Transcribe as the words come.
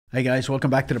Hey guys, welcome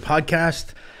back to the podcast.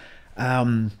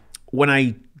 When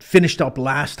I finished up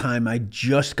last time, I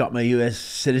just got my U.S.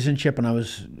 citizenship and I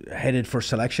was headed for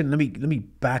selection. Let me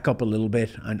back up a little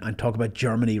bit and talk about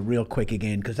Germany real quick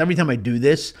again, because every time I do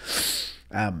this,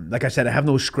 like I said, I have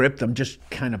no script. I'm just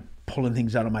kind of pulling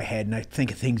things out of my head, and I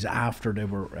think of things after they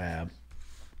were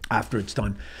after it's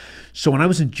done. So when I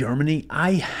was in Germany,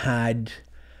 I had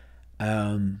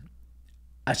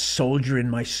a soldier in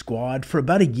my squad for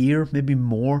about a year, maybe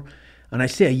more. And I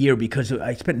say a year because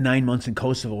I spent 9 months in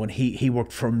Kosovo, and he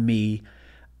worked for me.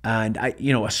 And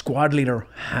a squad leader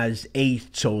has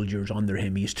 8 soldiers under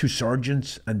him. He has 2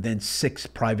 sergeants and then 6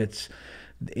 privates,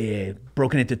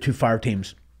 broken into 2 fire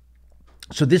teams.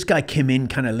 So this guy came in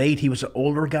kind of late. He was an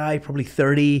older guy, probably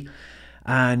 30,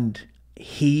 and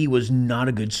he was not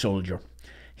a good soldier.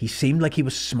 He seemed like he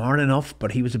was smart enough,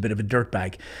 but he was a bit of a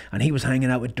dirtbag. And he was hanging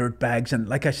out with dirtbags. And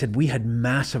like I said, we had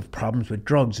massive problems with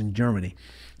drugs in Germany,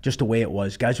 just the way it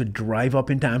was. Guys would drive up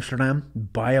into Amsterdam,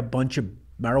 buy a bunch of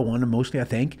marijuana, mostly, I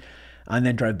think, and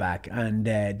then drive back. And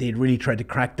they'd really tried to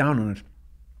crack down on it.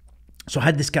 So I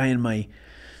had this guy in my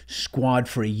squad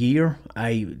for a year.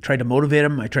 I tried to motivate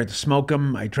him. I tried to smoke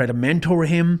him. I tried to mentor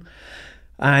him.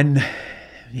 And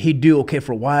he'd do okay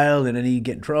for a while, and then he'd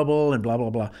get in trouble and blah,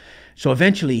 blah, blah. So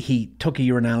eventually he took a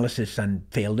urinalysis and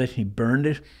failed it. He burned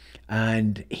it,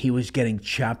 and he was getting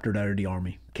chaptered out of the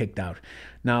army, kicked out.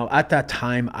 Now, at that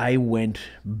time, I went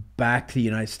back to the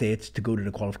United States to go to the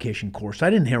qualification course.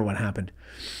 I didn't hear what happened.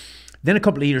 Then a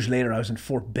couple of years later, I was in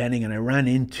Fort Benning, and I ran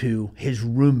into his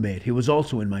roommate. He was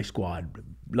also in my squad,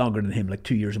 longer than him, like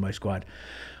 2 years in my squad.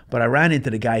 But I ran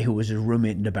into the guy who was his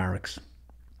roommate in the barracks.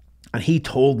 And he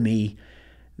told me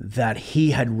that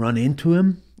he had run into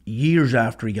him years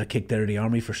after he got kicked out of the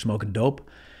army for smoking dope.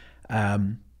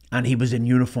 And he was in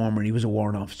uniform, and he was a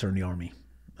warrant officer in the army.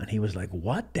 And he was like,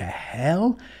 what the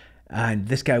hell? And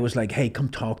this guy was like, hey, come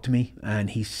talk to me. And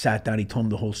he sat down, he told him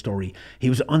the whole story. He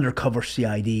was an undercover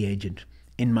CID agent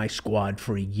in my squad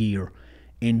for a year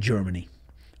in Germany.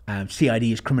 CID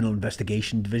is Criminal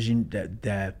Investigation Division,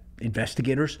 the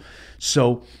investigators.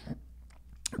 So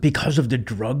because of the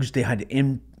drugs, they had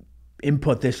to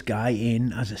input this guy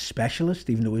in as a specialist,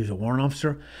 even though he was a warrant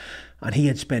officer. And he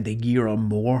had spent a year or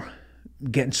more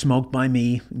getting smoked by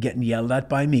me, getting yelled at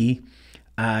by me,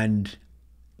 and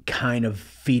kind of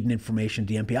feeding information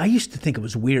to the MP. I used to think it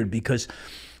was weird because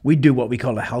we do what we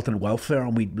call a health and welfare,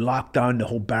 and we'd lock down the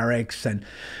whole barracks, and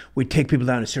we'd take people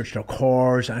down and search their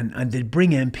cars, and they'd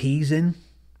bring MPs in.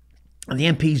 And the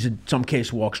MPs in some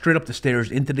case walk straight up the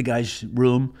stairs into the guy's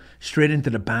room, straight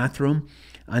into the bathroom,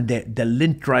 and the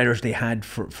lint dryers they had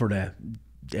for the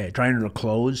drying their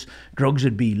clothes, drugs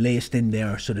would be laced in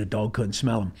there so the dog couldn't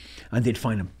smell them, and they'd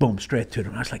find them, boom, straight to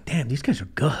them. I was like, damn, these guys are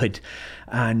good,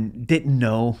 and didn't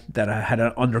know that I had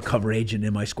an undercover agent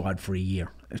in my squad for a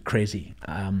year. It's crazy.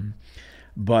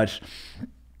 But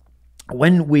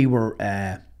when we were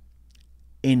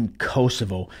in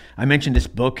Kosovo, I mentioned this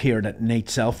book here that Nate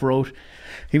Self wrote.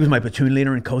 He was my platoon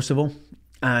leader in Kosovo,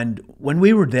 and when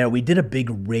we were there, we did a big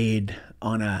raid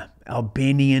on a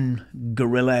Albanian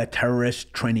guerrilla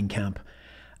terrorist training camp.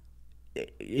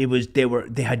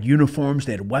 They had uniforms,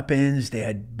 they had weapons, they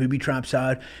had booby traps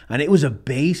out, and it was a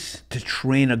base to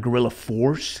train a guerrilla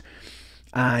force.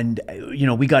 And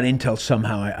we got intel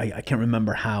somehow. I can't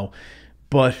remember how,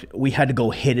 but we had to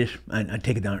go hit it and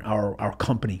take it down, our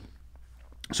company.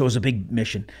 So it was a big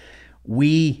mission.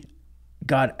 We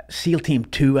got SEAL Team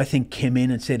 2, I think, came in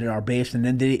and stayed at our base, and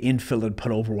then they infilled and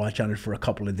put Overwatch on it for a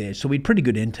couple of days. So we had pretty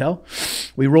good intel.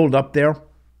 We rolled up there,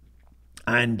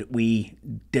 and we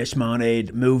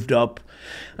dismounted, moved up,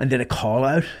 and did a call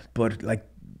out, but like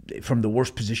from the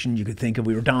worst position you could think of.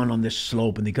 We were down on this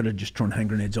slope, and they could have just thrown hand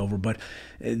grenades over. But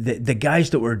the guys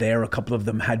that were there, a couple of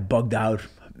them had bugged out,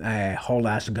 hauled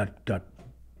ass, and got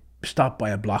stopped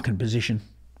by a blocking position.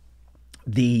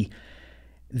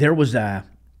 There was a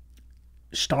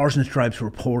Stars and Stripes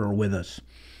reporter with us,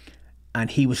 and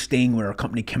he was staying with our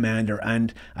company commander,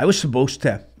 and I was on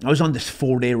this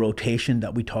 4-day rotation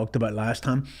that we talked about last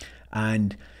time,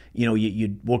 and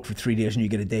you'd work for 3 days and you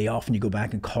get a day off and you go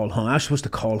back and call home. I was supposed to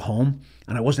call home,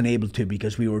 and I wasn't able to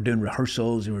because we were doing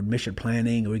rehearsals, we were mission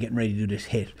planning, and we were getting ready to do this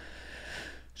hit.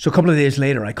 So a couple of days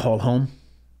later, I called home,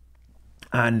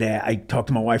 and I talked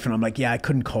to my wife, and I'm like, yeah, I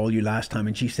couldn't call you last time.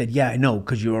 And she said, yeah, I know,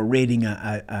 because you were raiding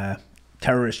a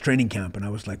terrorist training camp. And I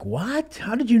was like, what?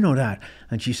 How did you know that?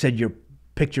 And she said, your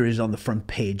picture is on the front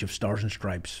page of Stars and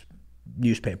Stripes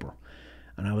newspaper.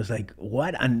 And I was like,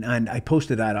 what? And I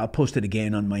posted that. I'll post it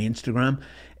again on my Instagram.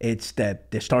 It's that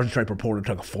the Stars and Stripes reporter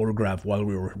took a photograph while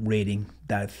we were raiding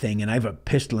that thing. And I have a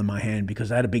pistol in my hand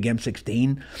because I had a big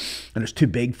M16 and it's too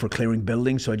big for clearing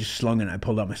buildings. So I just slung it and I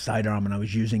pulled out my sidearm and I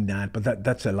was using that. But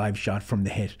that's a live shot from the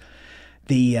hit.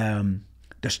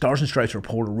 The Stars and Stripes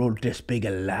reporter wrote this big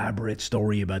elaborate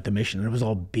story about the mission. And it was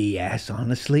all BS,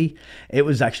 honestly. It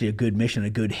was actually a good mission,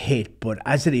 a good hit. But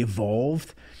as it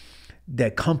evolved,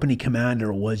 the company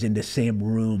commander was in the same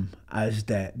room as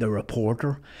the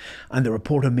reporter, and the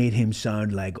reporter made him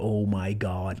sound like, oh my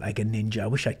God, like a ninja. I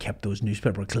wish I kept those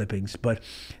newspaper clippings, but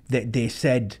they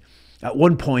said at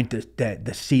one point that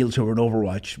the SEALs who were in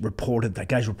Overwatch reported that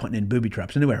guys were putting in booby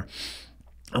traps anywhere.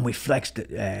 And we flexed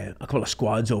a couple of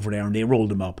squads over there and they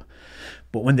rolled them up.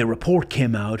 But when the report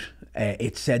came out,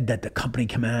 it said that the company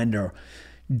commander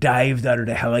dived out of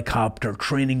the helicopter,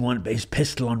 training his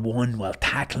pistol on one while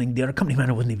tackling the other. Company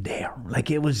commander wasn't even there. Like,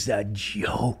 it was a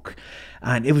joke.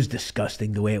 And it was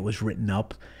disgusting the way it was written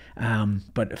up.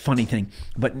 But a funny thing.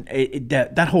 But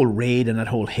that whole raid and that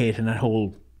whole hit and that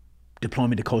whole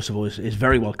deployment to Kosovo is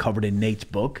very well covered in Nate's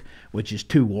book, which is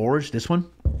Two Wars, this one.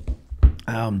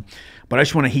 But I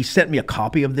just he sent me a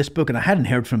copy of this book and I hadn't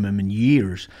heard from him in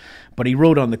years, but he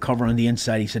wrote on the cover on the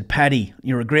inside, he said, Paddy,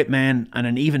 you're a great man and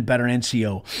an even better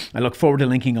NCO. I look forward to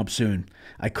linking up soon.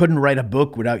 I couldn't write a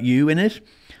book without you in it.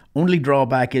 Only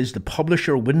drawback is the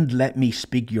publisher wouldn't let me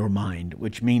speak your mind,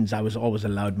 which means I was always a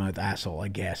loudmouth asshole, I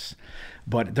guess.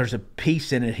 But there's a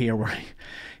piece in it here where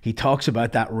he talks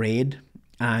about that raid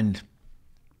and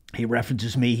he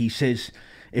references me. He says,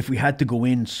 if we had to go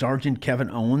in, Sergeant Kevin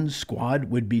Owens' squad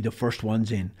would be the first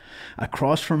ones in.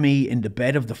 Across from me in the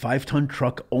bed of the 5-ton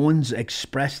truck, Owens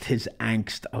expressed his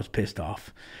angst. I was pissed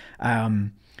off.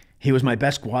 He was my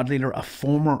best squad leader, a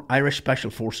former Irish Special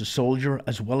Forces soldier,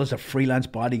 as well as a freelance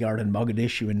bodyguard in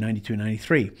Mogadishu in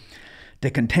 92-93.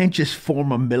 The contentious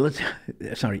former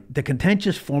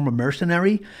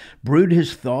mercenary brewed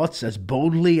his thoughts as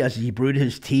boldly as he brewed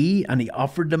his tea, and he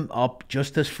offered them up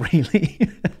just as freely.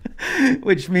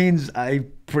 Which means I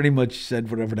pretty much said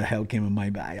whatever the hell came in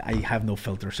my mind. I have no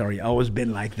filter, sorry. I've always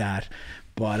been like that.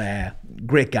 But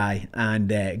great guy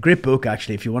and great book,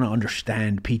 actually, if you want to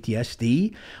understand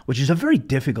PTSD, which is a very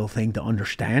difficult thing to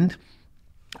understand.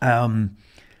 And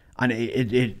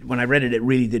when I read it, it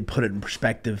really did put it in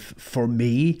perspective for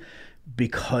me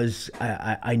because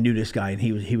I knew this guy and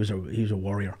he was a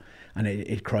warrior and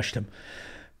it crushed him.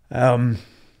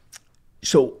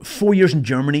 So 4 years in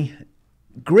Germany,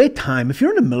 great time. If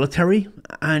you're in the military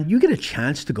and you get a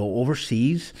chance to go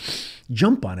overseas,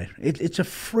 jump on it. It's a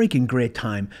freaking great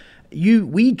time.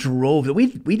 We drove. We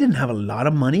didn't have a lot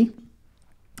of money.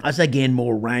 As I gained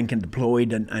more rank and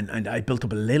deployed and I built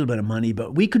up a little bit of money,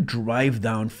 but we could drive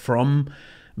down from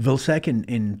Vilseck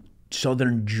in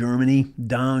southern Germany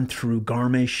down through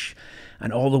Garmisch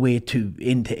and all the way into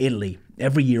Italy.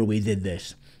 Every year we did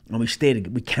this. And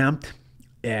we camped.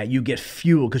 You get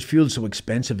fuel, because fuel is so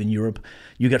expensive in Europe.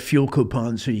 You get fuel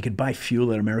coupons, so you could buy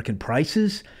fuel at American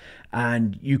prices.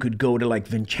 And you could go to like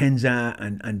Vicenza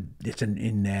and it's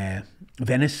in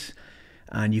Venice.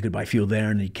 And you could buy fuel there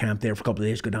and you camp there for a couple of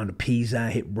days, go down to Pisa,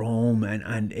 hit Rome,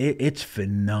 and it's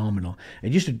phenomenal.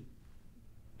 It used to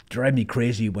drive me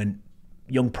crazy when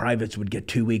young privates would get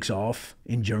 2 weeks off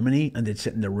in Germany and they'd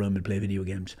sit in their room and play video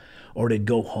games. Or they'd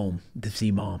go home to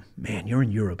see mom. Man, you're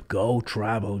in Europe. Go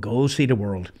travel. Go see the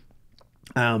world.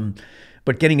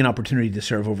 But getting an opportunity to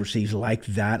serve overseas like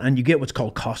that, and you get what's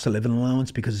called cost of living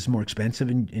allowance because it's more expensive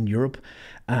in Europe.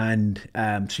 And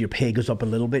so your pay goes up a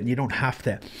little bit and you don't have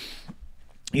to.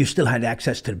 You still had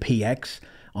access to the PX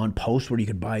on post where you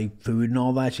could buy food and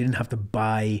all that. So you didn't have to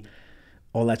buy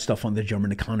all that stuff on the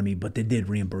German economy, but they did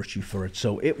reimburse you for it.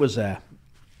 So it was a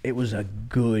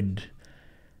good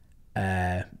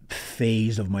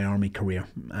phase of my army career,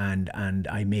 and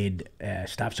I made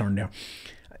staff sergeant there.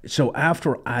 So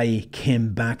after I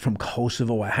came back from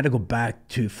Kosovo, I had to go back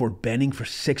to Fort Benning for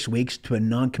 6 weeks to a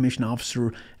non-commissioned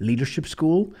officer leadership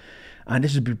school. And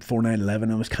this is before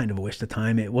 9/11. It was kind of a waste of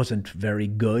time. It wasn't very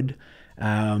good.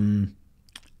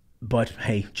 But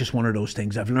hey, just one of those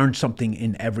things. I've learned something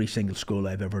in every single school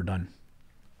I've ever done.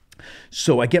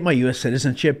 So I get my US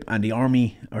citizenship, and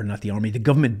the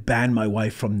government banned my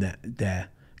wife from the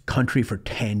country for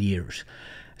 10 years.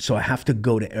 So I have to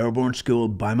go to airborne school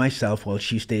by myself while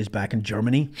she stays back in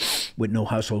Germany with no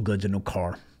household goods and no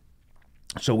car.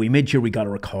 So we made sure we got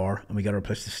her a car and we got her a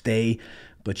place to stay,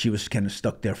 but she was kind of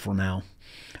stuck there for now.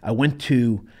 I went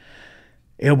to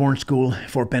airborne school,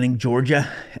 Fort Benning,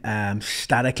 Georgia,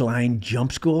 static line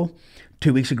jump school,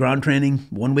 2 weeks of ground training,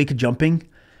 1 week of jumping.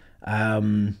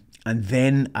 And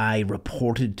then I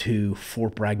reported to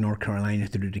Fort Bragg, North Carolina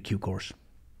to do the Q course.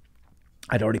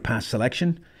 I'd already passed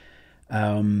selection.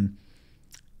 Um,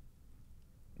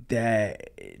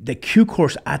 the Q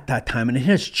course at that time, and it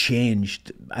has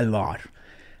changed a lot,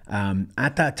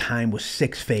 at that time was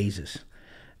 6 phases.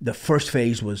 The first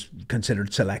phase was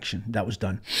considered selection. That was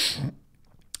done.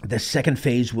 The second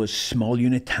phase was small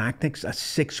unit tactics, a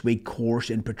 6-week course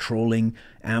in patrolling,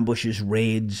 ambushes,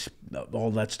 raids,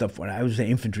 all that stuff. When I was an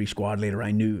infantry squad leader,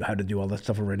 I knew how to do all that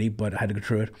stuff already, but I had to go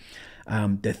through it.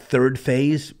 The third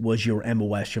phase was your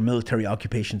MOS, your military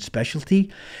occupation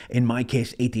specialty. In my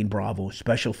case, 18 Bravo,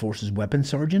 Special Forces Weapons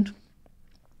Sergeant.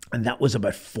 And that was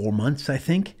about 4 months, I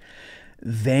think.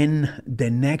 Then the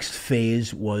next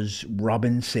phase was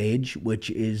Robin Sage, which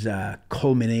is a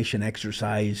culmination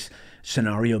exercise,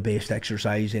 scenario-based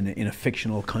exercise in a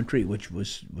fictional country, which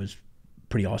was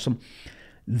pretty awesome.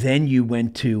 Then you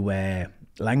went to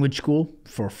language school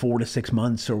for 4 to 6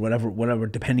 months or whatever,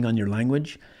 depending on your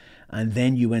language. And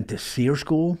then you went to SERE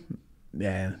School,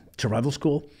 survival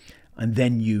school, and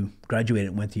then you graduated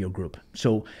and went to your group.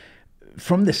 So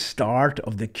from the start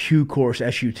of the Q course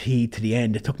SUT to the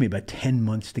end, it took me about 10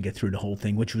 months to get through the whole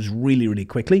thing, which was really, really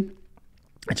quickly.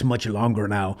 It's much longer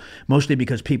now, mostly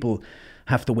because people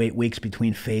have to wait weeks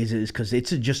between phases because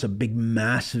it's just a big,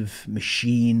 massive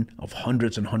machine of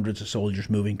hundreds and hundreds of soldiers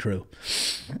moving through.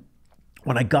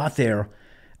 When I got there,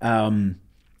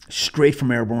 straight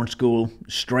from airborne school,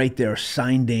 straight there,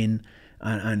 signed in,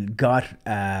 and got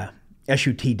a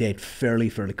SUT date fairly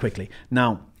quickly.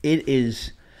 Now, it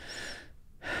is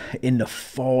in the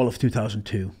fall of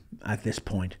 2002 at this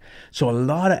point. So a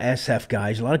lot of SF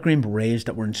guys, a lot of Green Berets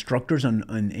that were instructors in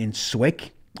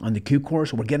SWIC on the Q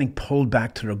course were getting pulled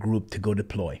back to their group to go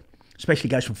deploy, especially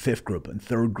guys from 5th group and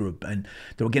 3rd group, and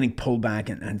they were getting pulled back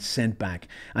and sent back.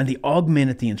 And they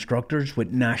augmented the instructors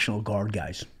with National Guard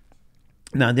guys.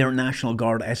 Now, they're National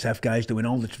Guard SF guys. They went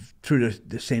all through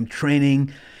the same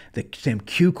training, the same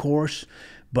Q course,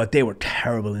 but they were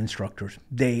terrible instructors.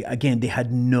 They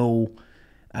had no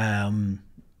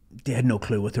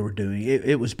clue what they were doing.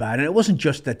 It was bad. And it wasn't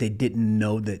just that they didn't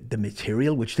know the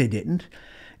material, which they didn't.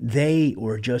 They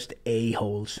were just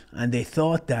a-holes. And they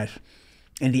thought that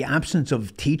in the absence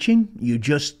of teaching, you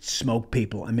just smoke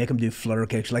people and make them do flutter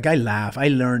kicks. Like, I laugh. I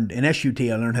learned, in SUT,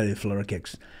 I learned how to do flutter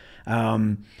kicks.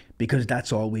 Because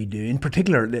that's all we do. In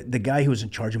particular, the guy who was in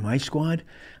charge of my squad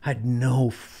had no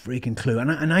freaking clue.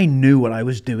 And I knew what I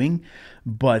was doing,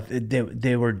 but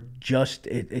they were just,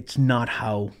 it's not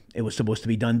how it was supposed to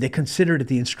be done. They considered it,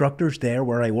 the instructors there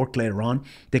where I worked later on,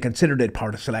 they considered it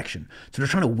part of selection. So they're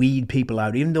trying to weed people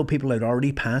out, even though people had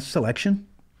already passed selection.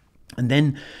 And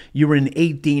then you were in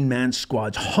 18-man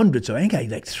squads, hundreds of, I think I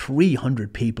had like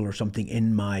 300 people or something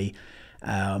in my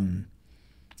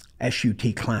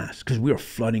SUT class, because we were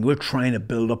flooding. We were trying to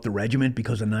build up the regiment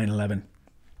because of 9/11.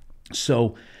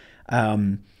 So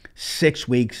 6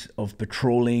 weeks of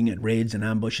patrolling and raids and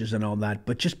ambushes and all that,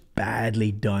 but just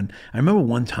badly done. I remember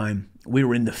one time we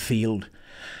were in the field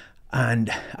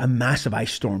and a massive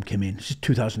ice storm came in. This is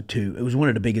 2002. It was one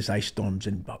of the biggest ice storms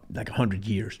in like 100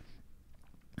 years.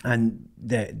 And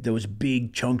there was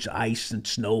big chunks of ice and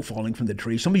snow falling from the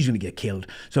trees. Somebody's going to get killed.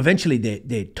 So eventually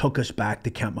they took us back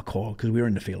to Camp McCall because we were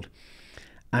in the field.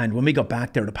 And when we got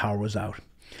back there, the power was out.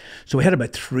 So we had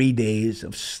about 3 days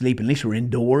of sleep. At least we were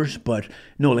indoors, but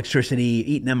no electricity,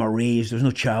 eating MREs. There was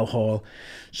no chow hall.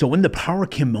 So when the power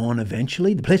came on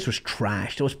eventually, the place was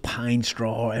trashed. There was pine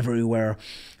straw everywhere.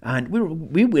 And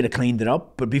we would have cleaned it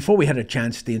up. But before we had a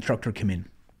chance, the instructor came in.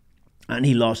 And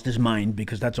he lost his mind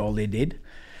because that's all they did.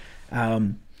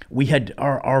 We had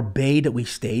our bay that we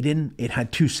stayed in. It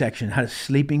had 2 sections. It had a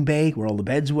sleeping bay where all the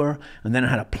beds were, and then it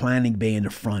had a planning bay in the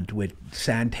front with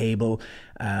sand table,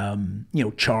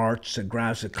 charts and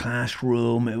graphs, a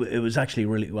classroom. It was actually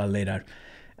really well laid out.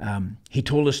 He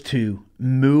told us to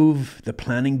move the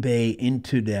planning bay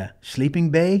into the sleeping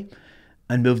bay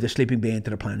and move the sleeping bay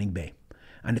into the planning bay.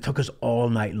 And it took us all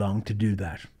night long to do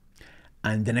that.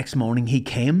 And the next morning he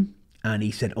came and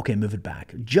he said, okay, move it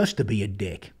back, just to be a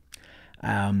dick.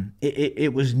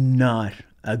 It was not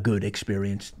a good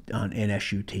experience in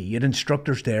SUT. You had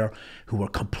instructors there who were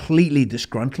completely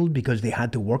disgruntled because they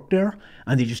had to work there,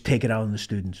 and they just take it out on the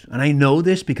students. And I know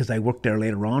this because I worked there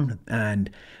later on,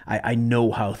 and I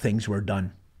know how things were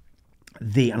done.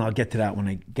 And I'll get to that when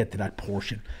I get to that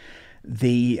portion.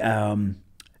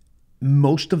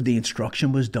 Most of the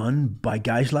instruction was done by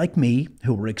guys like me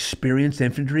who were experienced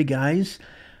infantry guys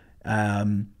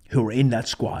who were in that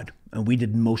squad. And we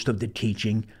did most of the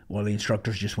teaching while the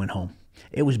instructors just went home.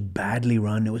 It was badly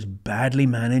run. It was badly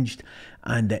managed.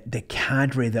 And the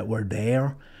cadre that were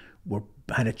there were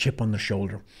had a chip on their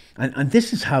shoulder. And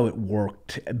this is how it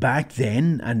worked back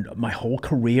then and my whole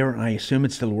career, and I assume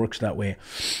it still works that way.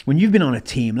 When you've been on a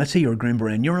team, let's say you're a Green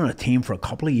Beret and you're on a team for a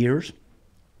couple of years,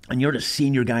 and you're the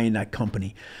senior guy in that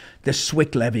company, the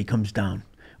SWIC levy comes down,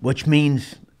 which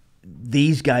means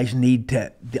these guys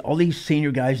all these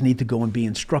senior guys need to go and be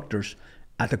instructors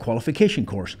at the qualification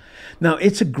course. Now,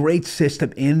 it's a great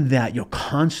system in that you're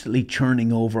constantly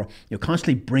churning over, you're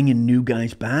constantly bringing new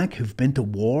guys back who've been to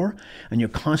war, and you're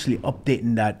constantly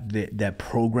updating that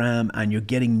program, and you're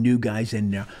getting new guys in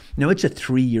there. Now, it's a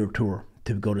 3-year tour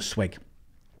to go to SWIC,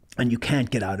 and you can't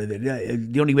get out of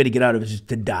it. The only way to get out of it is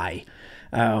to die.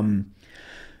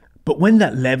 But when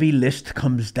that levy list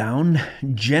comes down,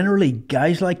 generally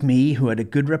guys like me who had a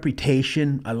good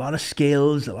reputation, a lot of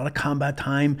skills, a lot of combat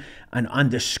time, and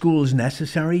the schools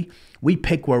necessary, we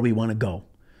pick where we want to go.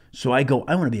 So I go,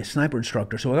 I want to be a sniper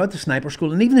instructor. So I go to sniper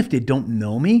school, and even if they don't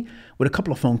know me, with a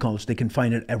couple of phone calls, they can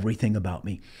find out everything about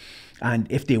me. And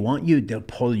if they want you, they'll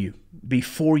pull you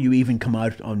before you even come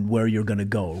out on where you're going to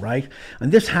go, right?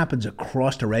 And this happens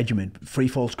across the regiment. Free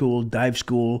fall school, dive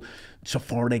school,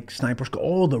 Sephardic, sniper school,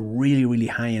 all the really, really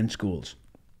high-end schools.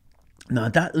 Now,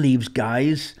 that leaves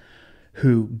guys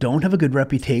who don't have a good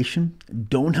reputation,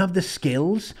 don't have the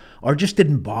skills, or just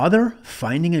didn't bother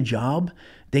finding a job.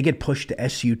 They get pushed to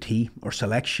SUT or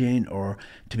selection or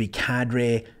to be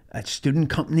cadre at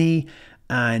student company.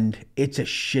 And it's a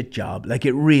shit job. Like,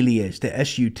 it really is. The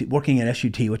SUT, working at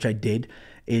SUT, which I did,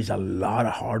 is a lot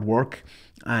of hard work.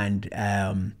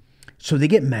 And so they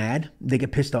get mad, they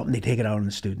get pissed off, and they take it out on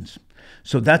the students.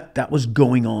 So that was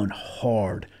going on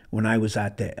hard when I was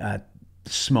at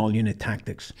small unit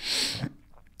tactics.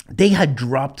 They had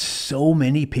dropped so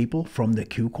many people from the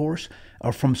Q course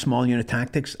or from small unit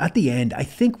tactics. At the end, I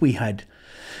think we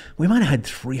might have had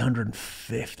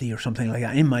 350 or something like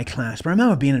that in my class. But I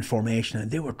remember being in formation, and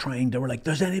they were like,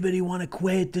 does anybody want to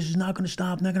quit? This is not going to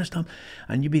stop, not going to stop.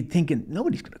 And you'd be thinking,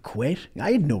 nobody's going to quit.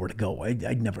 I had nowhere to go.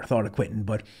 I'd never thought of quitting,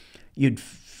 but you'd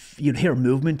hear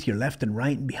movement to your left and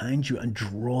right and behind you, and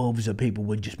droves of people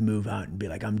would just move out and be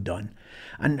like, I'm done.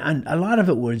 And a lot of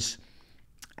it was,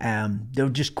 they were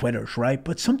just quitters, right?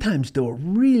 But sometimes they were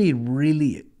really,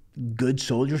 really good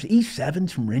soldiers,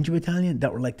 E7s from Ranger Battalion,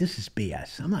 that were like, this is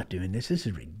BS. I'm not doing this. This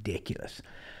is ridiculous.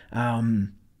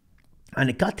 And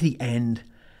it got to the end,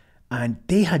 and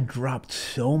they had dropped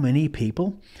so many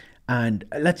people. And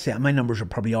let's say, my numbers are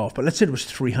probably off, but let's say there was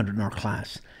 300 in our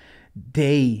class.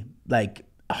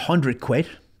 100 quit.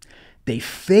 They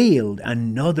failed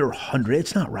another 100.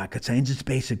 It's not rocket science, it's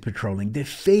basic patrolling. They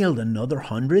failed another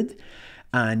 100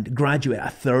 and graduate a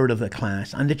third of the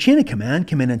class. And the chain of command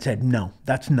came in and said, no,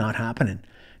 that's not happening.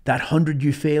 That 100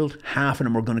 you failed, half of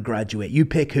them are going to graduate. You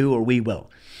pick who, or we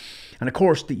will. And of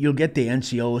course, you'll get the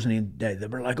NCOs, and they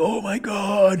were like, oh my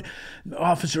God, the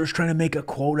officers trying to make a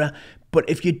quota. But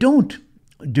if you don't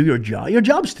do your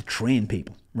job's to train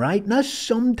people, right? Now,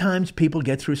 sometimes people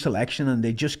get through selection and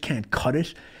they just can't cut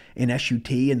it in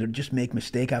SUT, and they just make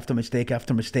mistake after mistake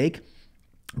after mistake.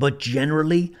 But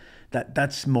generally,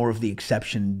 that's more of the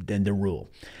exception than the rule.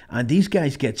 And these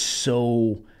guys get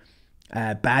so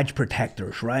badge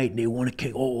protectors, right? They want to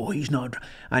kick, oh, he's not.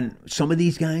 And some of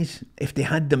these guys, if they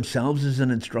had themselves as an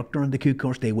instructor on the Q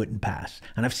course, they wouldn't pass.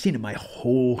 And I've seen it my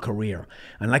whole career.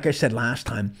 And like I said last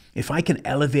time, if I can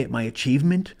elevate my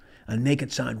achievement and make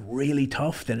it sound really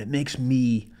tough, then it makes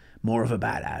me more of a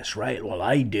badass, right? Well,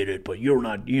 I did it, but you're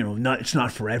not, it's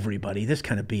not for everybody. This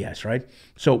kind of BS, right?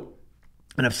 So,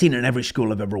 and I've seen it in every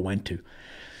school I've ever went to.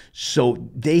 So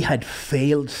they had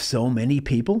failed so many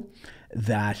people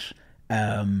that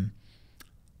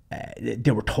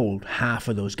they were told, half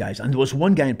of those guys. And there was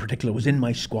one guy in particular was in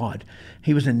my squad.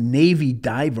 He was a Navy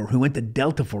diver who went to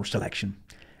Delta Force selection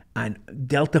and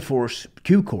Delta Force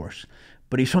Q course.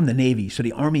 But he's from the Navy, so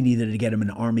the Army needed to get him an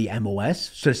Army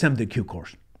MOS, so they sent him to the Q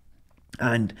course.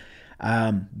 And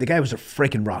the guy was a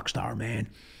freaking rock star, man.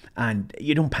 And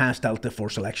you don't pass Delta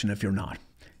Force selection if you're not,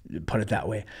 put it that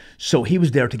way. So he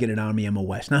was there to get an Army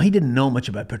MOS. Now, he didn't know much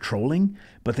about patrolling,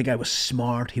 but the guy was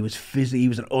smart. He was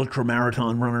an ultra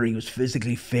marathon runner. He was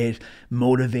physically fit,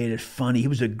 motivated, funny. He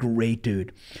was a great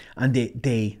dude. And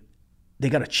they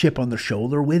got a chip on their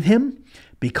shoulder with him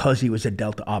because he was a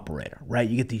Delta operator, right?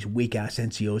 You get these weak-ass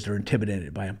NCOs that are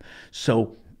intimidated by him.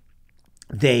 So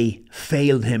they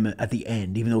failed him at the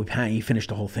end, even though he finished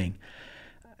the whole thing.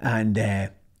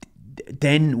 And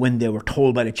then when they were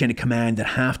told by the chain of command that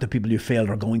half the people who failed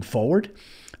are going forward,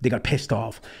 they got pissed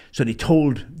off. So they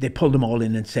pulled them all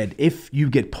in and said, if you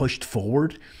get pushed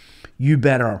forward, you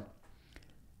better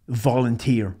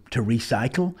volunteer to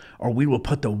recycle, or we will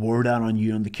put the word out on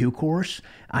you on the Q course,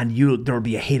 and there'll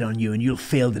be a hit on you and you'll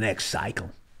fail the next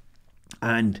cycle.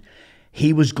 And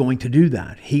he was going to do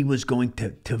that. He was going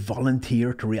to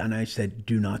volunteer and I said,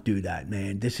 do not do that,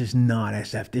 man. This is not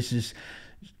SF. This is,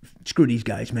 screw these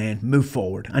guys, man. Move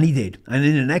forward. And he did. And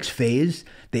in the next phase,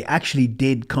 they actually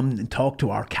did come and talk to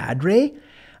our cadre.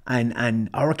 And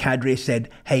our cadre said,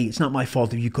 hey, it's not my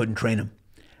fault if you couldn't train him.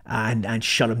 And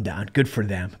shut him down. Good for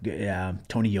them.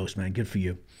 Tony Yost, man. Good for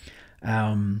you.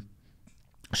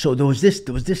 So there was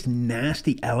this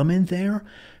nasty element there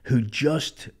who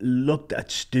just looked at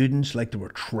students like they were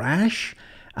trash.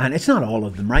 And it's not all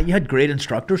of them, right? You had great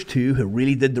instructors too who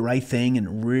really did the right thing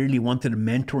and really wanted to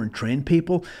mentor and train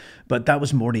people. But that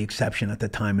was more the exception at the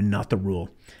time and not the rule.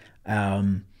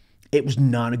 It was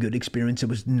not a good experience. It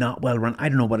was not well run. I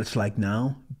don't know what it's like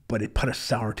now, but it put a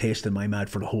sour taste in my mouth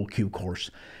for the whole Q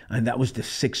course. And that was the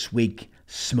 6-week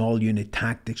small unit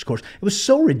tactics course. It was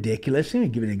so ridiculous. Let me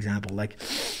give you an example. Like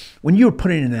when you were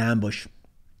put in an ambush,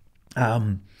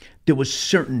 there was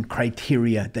certain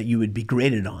criteria that you would be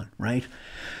graded on, right?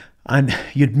 And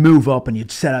you'd move up and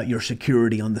you'd set out your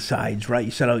security on the sides, right?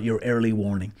 You set out your early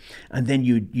warning. And then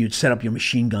you'd set up your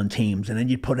machine gun teams, and then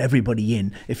you'd put everybody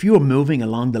in. If you were moving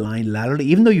along the line laterally,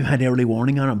 even though you had early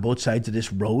warning on both sides of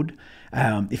this road,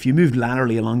 if you moved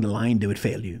laterally along the line, they would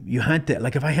fail you. You had to,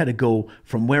 like if I had to go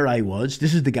from where I was,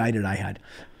 this is the guy that I had.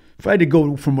 If I had to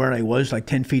go from where I was, like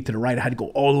 10 feet to the right, I had to go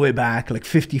all the way back, like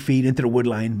 50 feet into the wood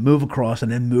line, move across,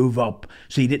 and then move up.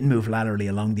 So you didn't move laterally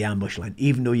along the ambush line,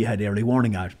 even though you had early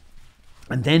warning out.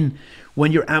 And then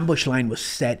when your ambush line was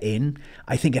set in,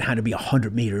 I think it had to be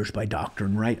 100 meters by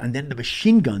doctrine, right? And then the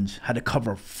machine guns had to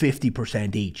cover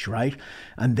 50% each, right?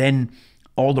 And then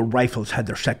all the rifles had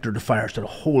their sector to fire, so the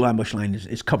whole ambush line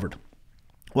is covered.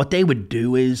 What they would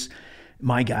do is,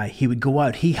 my guy, he would go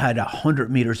out, he had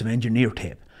 100 meters of engineer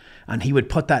tape, and he would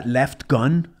put that left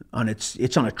gun on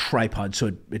it's on a tripod,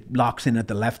 so it locks in at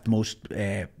the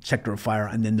leftmost sector of fire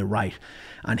and then the right.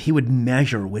 And he would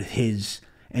measure with his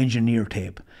engineer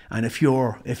tape. And if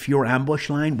your ambush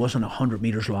line wasn't 100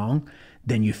 meters long,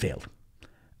 then you failed.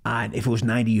 And if it was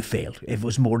 90, you failed. If it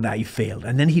was more than that, you failed.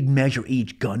 And then he'd measure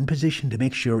each gun position to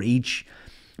make sure each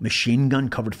machine gun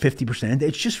covered 50%.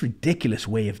 It's just a ridiculous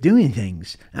way of doing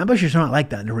things. Ambushers are not like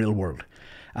that in the real world.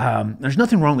 There's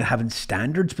nothing wrong with having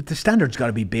standards, but the standards got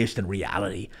to be based in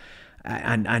reality.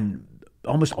 And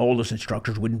almost all those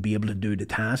instructors wouldn't be able to do the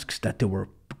tasks that they were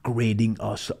grading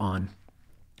us on.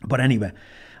 But anyway,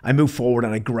 I moved forward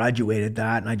and I graduated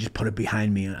that and I just put it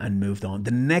behind me and moved on.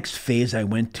 The next phase I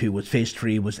went to was phase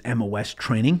 3, was MOS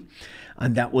training.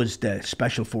 And that was the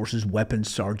Special Forces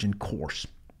Weapons Sergeant course.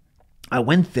 I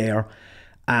went there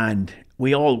and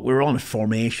we were all in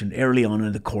formation early on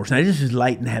in the course. Now this is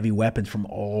light and heavy weapons from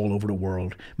all over the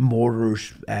world.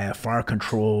 Mortars, fire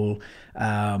control.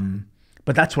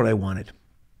 But that's what I wanted.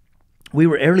 We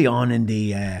were early on in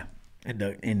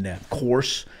the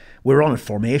course. We were on a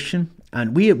formation,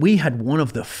 and we had one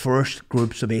of the first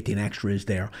groups of 18 extras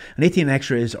there. And 18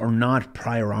 extras are not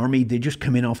prior army. They just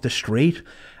come in off the street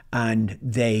and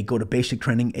they go to basic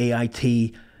training,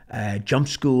 AIT, jump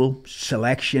school,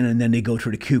 selection, and then they go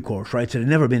through the Q course, right? So they've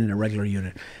never been in a regular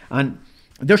unit. And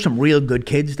there's some real good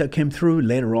kids that came through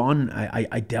later on.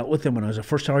 I dealt with them when I was a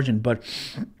first sergeant, but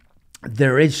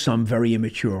there is some very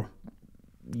immature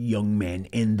young men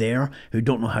in there who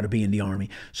don't know how to be in the army.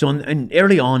 So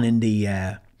early on in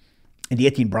the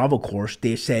 18 Bravo course,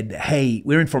 they said, hey,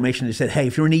 we're in formation. They said, hey,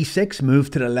 if you're in E6, move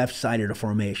to the left side of the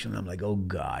formation. I'm like, oh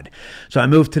God. So I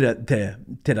moved to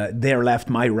their left,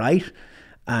 my right.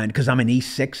 And because I'm an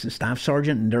E6, a staff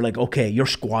sergeant, and they're like, okay, you're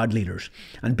squad leaders.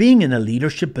 And being in a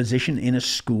leadership position in a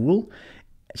school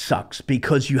sucks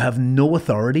because you have no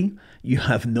authority, you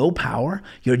have no power,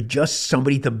 you're just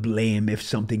somebody to blame if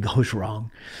something goes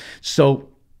wrong. So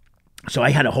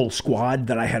I had a whole squad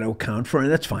that I had to account for,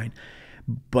 and that's fine.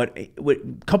 But a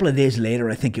couple of days later,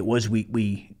 I think it was,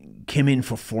 we came in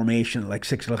for formation at like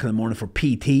 6 o'clock in the morning for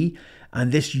PT,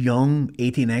 and this young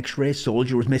 18 X-ray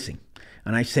soldier was missing.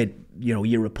 And I said,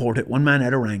 you report it, one man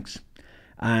out of ranks.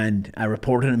 And I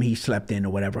reported him, he slept in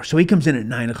or whatever. So he comes in at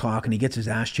 9 o'clock and he gets his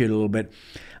ass chewed a little bit.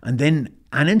 And then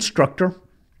an instructor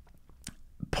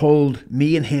pulled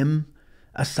me and him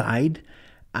aside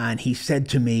and he said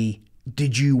to me,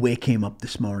 did you wake him up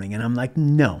this morning? And I'm like,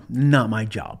 no, not my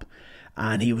job.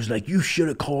 And he was like, you should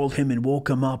have called him and woke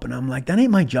him up. And I'm like, that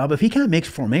ain't my job. If he can't make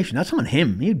formation, that's on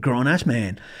him. He's a grown-ass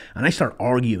man. And I start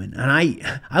arguing. And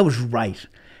I was right.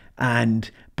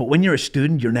 But when you're a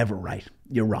student, you're never right.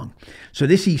 You're wrong. So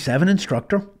this E7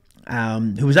 instructor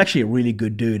who was actually a really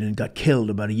good dude and got killed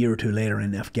about a year or two later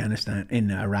in Afghanistan,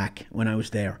 in Iraq, when I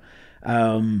was there.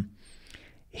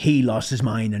 He lost his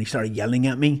mind and he started yelling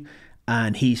at me,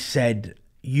 and he said,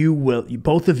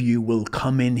 both of you will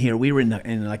come in here. We were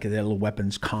in like a little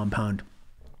weapons compound.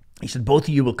 He said, both of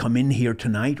you will come in here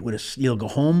tonight you'll go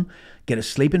home, get a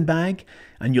sleeping bag,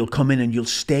 and you'll come in and you'll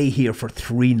stay here for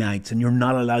 3 nights, and you're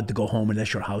not allowed to go home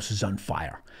unless your house is on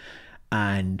fire.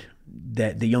 And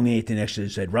the young 18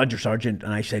 extras said, Roger, Sergeant.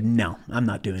 And I said, no, I'm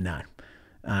not doing that.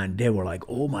 And they were like,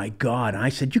 oh my God. And I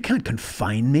said, you can't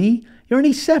confine me. You're an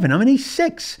E7, I'm an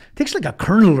E6. It takes like a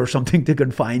colonel or something to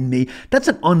confine me. That's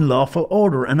an unlawful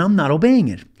order and I'm not obeying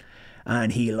it.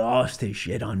 And he lost his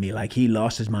shit on me, like he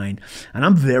lost his mind. And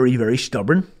I'm very, very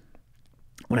stubborn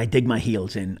when I dig my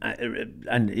heels in.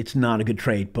 And it's not a good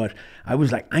trait, but I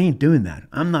was like, I ain't doing that.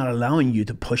 I'm not allowing you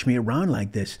to push me around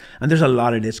like this. And there's a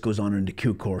lot of this goes on in the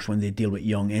Q course when they deal with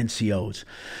young NCOs.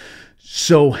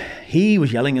 So he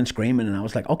was yelling and screaming, and I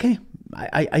was like, okay,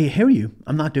 I hear you.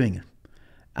 I'm not doing it.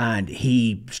 And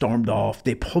he stormed off.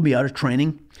 They pulled me out of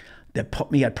training. They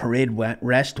put me at parade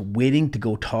rest, waiting to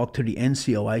go talk to the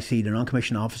NCOIC, the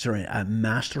non-commissioned officer, a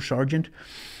master sergeant,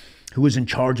 who was in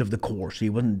charge of the course. He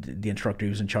wasn't the instructor, he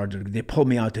was in charge of it. They pulled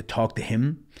me out to talk to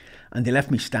him, and they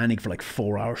left me standing for like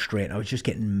 4 hours straight. I was just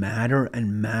getting madder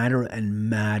and madder and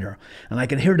madder. And I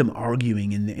could hear them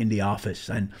arguing in the office.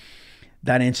 And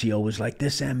that NCO was like,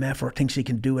 this MFer thinks he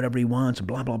can do whatever he wants, and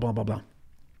blah, blah, blah, blah, blah.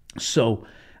 So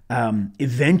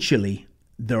eventually,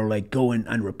 they're like, go in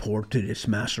and report to this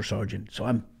master sergeant. So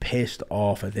I'm pissed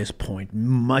off at this point,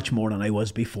 much more than I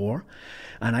was before.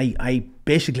 And I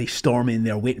basically storm in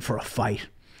there waiting for a fight.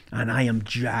 And I am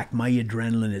jacked. My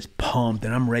adrenaline is pumped.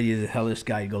 And I'm ready to tell this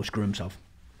guy to go screw himself.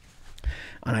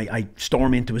 And I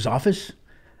storm into his office.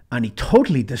 And he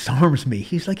totally disarms me.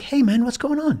 He's like, hey, man, what's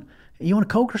going on? You want a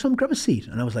Coke or something? Grab a seat.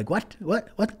 And I was like, what's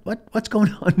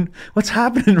going on? What's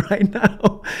happening right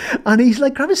now? And he's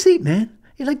like, grab a seat, man.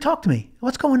 He's like, talk to me.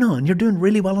 What's going on? You're doing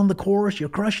really well on the course. You're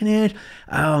crushing it.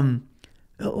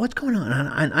 What's going on?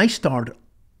 And I start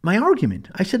my argument.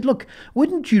 I said, look,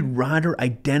 wouldn't you rather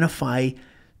identify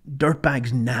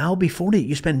dirtbags now before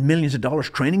you spend millions of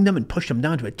dollars training them and push them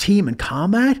down to a team in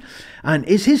combat? And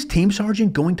is his team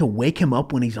sergeant going to wake him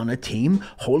up when he's on a team?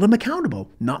 Hold him accountable.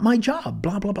 Not my job.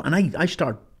 Blah, blah, blah. And I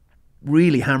start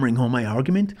really hammering home my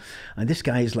argument. And this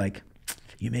guy is like,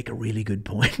 you make a really good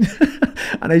point.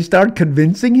 And I start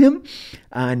convincing him.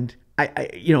 And I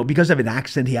because I have an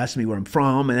accent, he asks me where I'm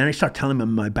from. And then I start telling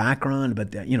him my background about,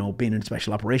 being in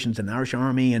special operations in the Irish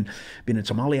Army and being in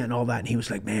Somalia and all that. And he was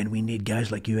like, man, we need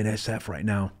guys like you in SF right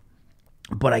now.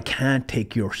 But I can't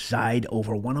take your side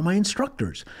over one of my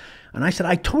instructors. And I said,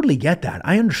 I totally get that.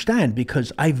 I understand,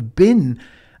 because I've been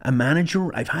a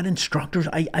manager. I've had instructors.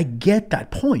 I get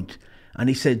that point. And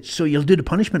he said, so you'll do the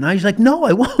punishment? And I was like, no,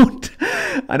 I won't.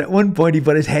 And at one point, he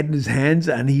put his head in his hands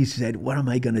and he said, what am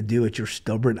I going to do with your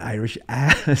stubborn Irish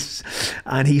ass?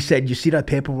 And he said, you see that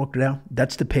paperwork there?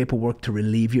 That's the paperwork to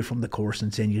relieve you from the course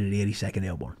and send you to the 82nd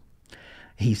Airborne.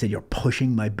 He said, you're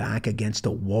pushing my back against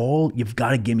a wall. You've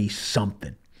got to give me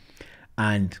something.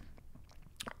 And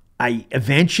I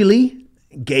eventually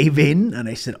gave in and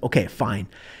I said, okay, fine.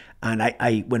 And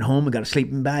I went home and got a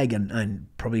sleeping bag and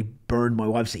probably burned my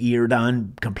wife's ear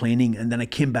down complaining. And then I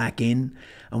came back in.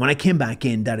 And when I came back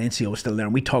in, that NCO was still there.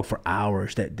 And we talked for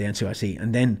hours, the NCOIC.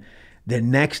 And then the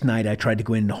next night I tried to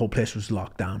go in and the whole place was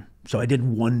locked down. So I did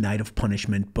one night of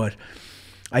punishment. But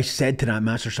I said to that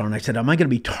master sergeant, I said, am I going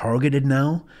to be targeted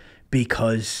now?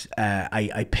 Because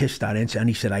I pissed that NCO. And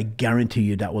he said, I guarantee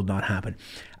you that will not happen.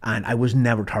 And I was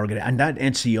never targeted. And that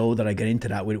NCO that I got into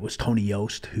that with was Tony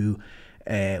Yost, who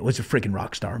was a freaking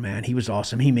rock star, man. He was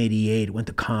awesome. He made E8, went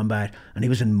to combat, and he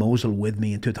was in Mosul with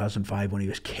me in 2005 when he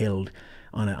was killed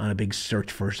on a big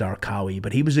search for Zarqawi.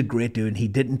 But he was a great dude, and he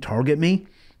didn't target me.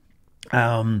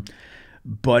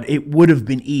 But it would have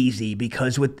been easy,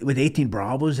 because with 18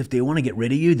 Bravos, if they want to get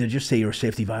rid of you, they'll just say you're a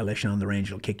safety violation on the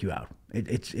range. They'll kick you out.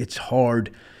 It's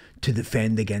hard to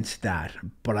defend against that,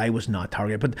 but I was not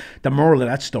targeted. But the moral of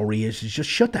that story is just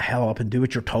shut the hell up and do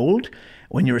what you're told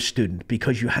when you're a student,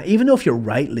 because even though if you're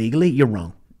right legally, you're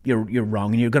wrong. You're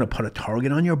wrong, and you're going to put a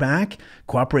target on your back.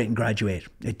 Cooperate and graduate.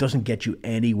 It doesn't get you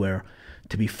anywhere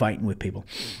to be fighting with people.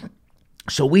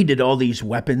 So we did all these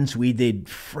weapons. We did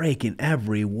freaking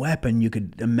every weapon you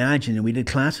could imagine, and we did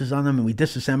classes on them, and we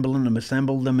disassembled them,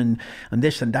 assembled them, and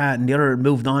this and that, and the other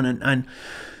moved on, and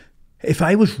if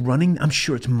I was running, I'm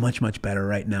sure it's much, much better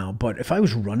right now, but if I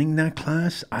was running that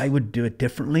class, I would do it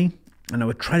differently, and I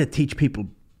would try to teach people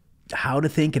how to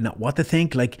think and not what to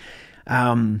think. Like,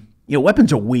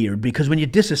 weapons are weird because when you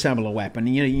disassemble a weapon,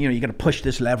 you got to push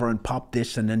this lever and pop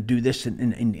this and then do this,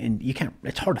 and you can't.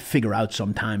 It's hard to figure out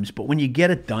sometimes. But when you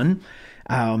get it done,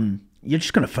 you're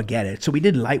just going to forget it. So we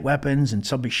did light weapons and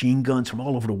submachine guns from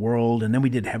all over the world, and then we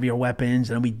did heavier weapons,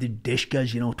 and then we did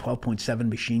Dishkas, 12.7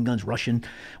 machine guns, Russian.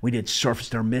 We did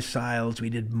surface-to-air missiles.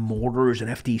 We did mortars and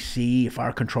FDC,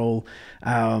 fire control.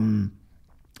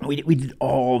 We did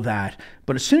all that.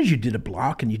 But as soon as you did a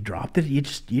block and you dropped it, you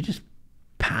just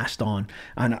passed on.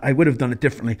 And I would have done it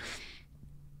differently.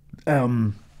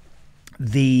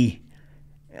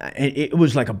 It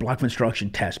was like a block of instruction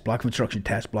test,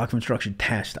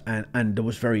 and there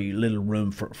was very little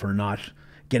room for not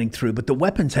getting through. But the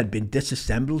weapons had been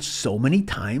disassembled so many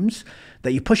times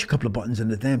that you push a couple of buttons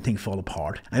and the damn thing fall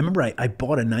apart. I remember I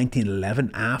bought a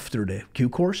 1911 after the Q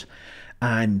course,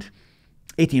 and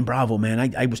 18 Bravo,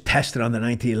 man, I was tested on the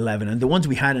 1911, and the ones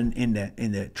we had in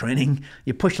the training,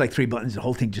 you push like 3 buttons, the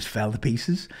whole thing just fell to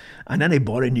pieces. And then I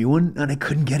bought a new one, and I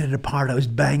couldn't get it apart. I was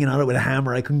banging on it with a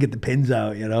hammer. I couldn't get the pins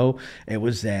out. It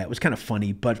was kind of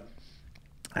funny, but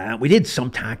we did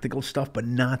some tactical stuff, but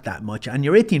not that much. And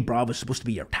your 18 Bravo is supposed to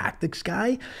be your tactics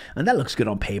guy, and that looks good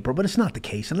on paper, but it's not the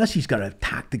case unless he's got a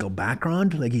tactical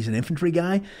background, like he's an infantry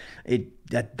guy.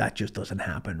 That just doesn't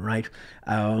happen, right?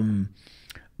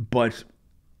 But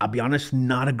I'll be honest,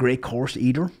 not a great course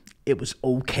either. It was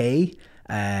okay.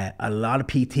 A lot of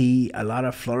PT, a lot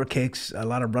of flutter kicks, a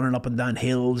lot of running up and down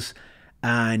hills,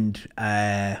 and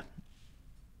I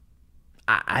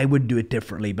would do it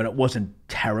differently, but it wasn't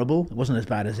terrible. It wasn't as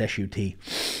bad as SUT.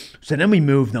 So then we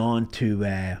moved on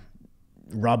to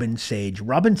Robin Sage.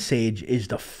 Robin Sage is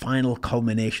the final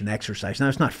culmination exercise. Now,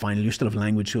 it's not final. You still have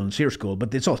language school and SERE School,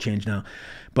 but it's all changed now.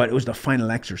 But it was the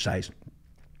final exercise.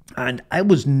 And I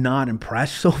was not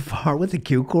impressed so far with the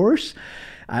Q course.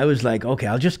 I was like, okay,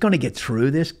 I'm just going to get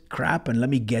through this crap and let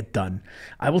me get done.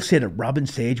 I will say that Robin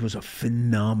Sage was a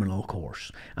phenomenal course.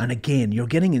 And again, you're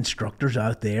getting instructors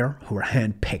out there who are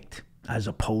handpicked as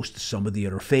opposed to some of the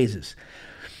other phases.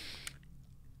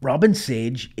 Robin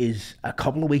Sage is a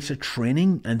couple of weeks of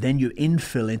training, and then you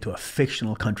infill into a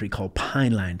fictional country called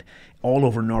Pineland, all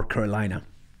over North Carolina.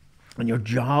 And your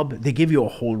job, they give you a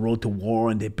whole road to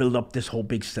war, and they build up this whole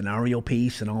big scenario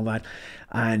piece and all that.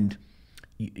 And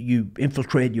you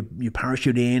infiltrate, you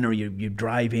parachute in, or you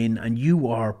drive in, and you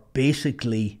are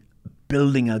basically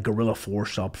building a guerrilla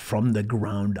force up from the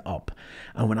ground up.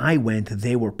 And when I went,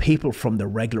 they were people from the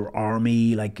regular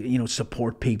army, like,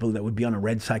 support people that would be on a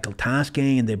red cycle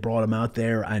tasking, and they brought them out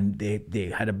there, and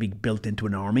they had to be built into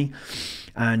an army.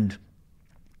 And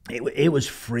it was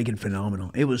friggin'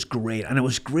 phenomenal. It was great. And it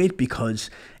was great because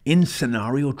in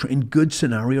good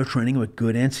scenario training with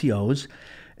good NCOs,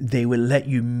 they will let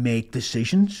you make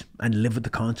decisions and live with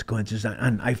the consequences.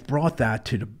 And I've brought that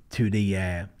to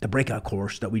the breakout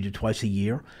course that we do twice a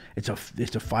year. It's a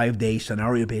 5-day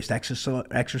scenario-based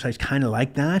exercise, kind of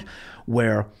like that,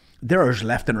 where there's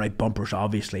left and right bumpers,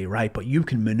 obviously, right? But you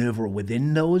can maneuver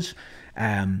within those,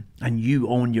 and you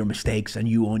own your mistakes, and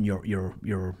you own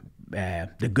your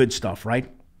the good stuff, right?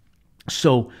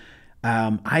 So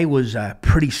I was a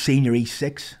pretty senior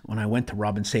E6 when I went to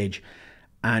Robin Sage,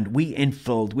 and we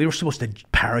were supposed to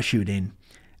parachute in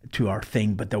to our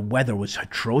thing, but the weather was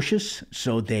atrocious,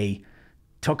 so they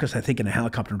took us, I think, in a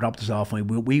helicopter and dropped us off, and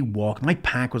we walked. My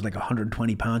pack was like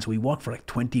 120 pounds, so we walked for like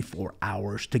 24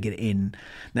 hours to get in.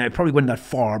 Now, it probably wasn't that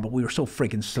far, but we were so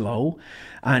freaking slow,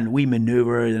 and we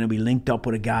maneuvered, and then we linked up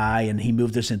with a guy, and he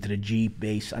moved us into the G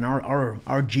base, and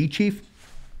our G chief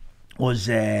was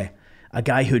a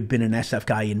guy who'd been an SF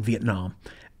guy in Vietnam,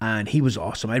 and he was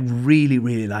awesome. I really,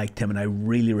 really liked him, and I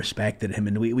really respected him,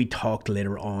 and we talked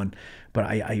later on, but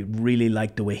I really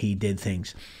liked the way he did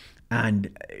things.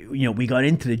 And, we got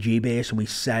into the G base and we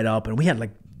set up, and we had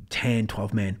like 10,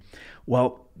 12 men.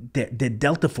 Well, the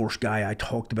Delta Force guy I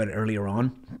talked about earlier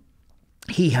on,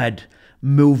 he had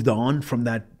moved on from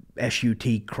that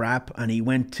SUT crap, and he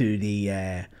went to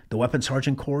the weapons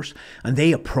sergeant course, and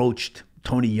they approached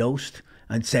Tony Yost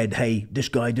and said, hey, this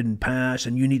guy didn't pass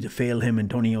and you need to fail him. And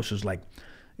Tony Yost was like,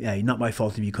 yeah, not my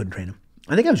fault if you couldn't train him.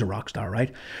 I think I was a rock star,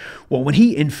 right? Well, when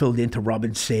he infilled into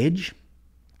Robin Sage,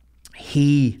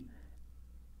 he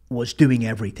was doing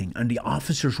everything, and the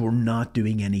officers were not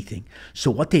doing anything.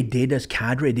 So what they did as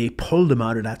cadre, they pulled him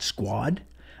out of that squad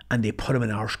and they put him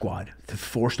in our squad to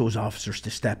force those officers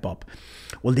to step up.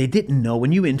 Well, they didn't know,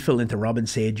 when you infill into Robin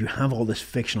Sage, you have all this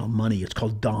fictional money. It's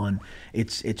called Dawn.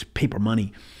 It's paper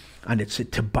money, and it's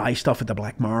to buy stuff at the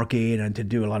black market and to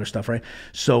do a lot of stuff, right?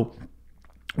 So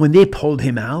when they pulled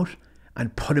him out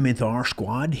and put him into our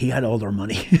squad, he had all their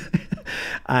money.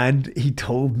 And he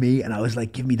told me, and I was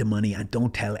like, give me the money and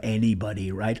don't tell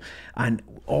anybody, right? And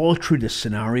all through the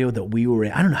scenario that we were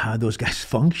in, I don't know how those guys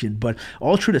functioned, but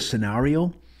all through the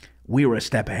scenario, we were a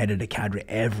step ahead of the cadre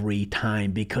every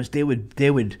time, because they would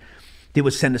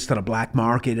send us to the black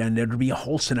market, and there'd be a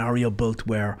whole scenario built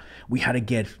where we had to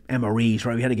get MREs,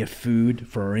 right? We had to get food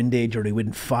for our indage or they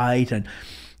wouldn't fight, and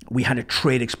we had to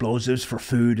trade explosives for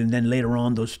food, and then later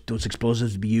on those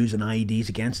explosives would be used in IEDs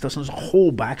against us. And there's a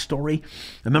whole backstory. I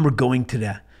remember going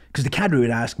to because the cadre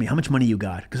would ask me, how much money you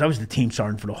got? Because I was the team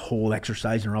sergeant for the whole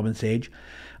exercise in Robin Sage.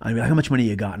 And I'd be like, how much money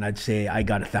you got? And I'd say, I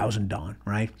got 1,000 Don,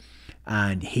 right?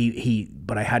 And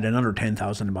but I had another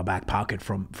 10,000 in my back pocket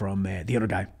from the other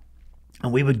guy.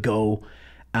 And we would go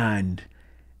and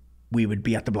we would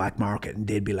be at the black market, and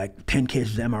they'd be like, 10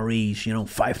 cases MREs,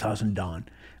 5,000 Don.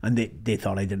 And they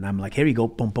thought I didn't. I'm like, here you go,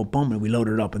 boom, boom, boom. And we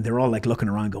loaded it up, and they're all like looking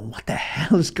around going, what the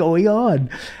hell is going on?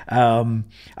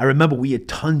 I remember we had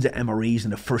tons of MREs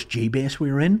in the first G base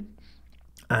we were in.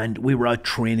 And we were out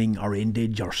training our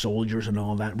indage, our soldiers and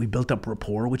all that. We built up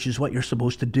rapport, which is what you're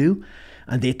supposed to do.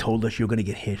 And they told us, you're going to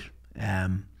get hit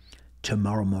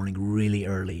tomorrow morning really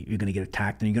early. You're going to get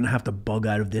attacked, and you're going to have to bug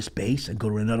out of this base and go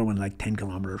to another one like 10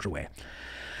 kilometers away.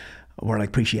 We're like,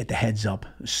 appreciate the heads up.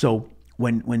 So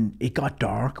when it got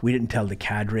dark, we didn't tell the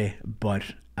cadre, but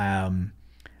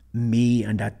me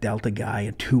and that Delta guy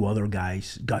and two other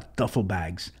guys got duffel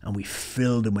bags, and we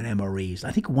filled them with MREs. I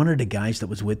think one of the guys that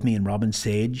was with me in Robin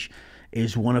Sage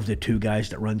is one of the two guys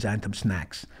that runs Anthem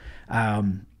Snacks.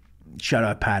 Shout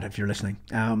out, Pat, if you're listening.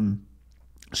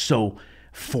 So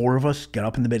 4 of us got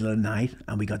up in the middle of the night,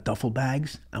 and we got duffel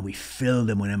bags, and we filled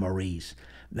them with MREs,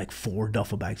 like 4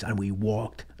 duffel bags, and we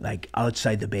walked like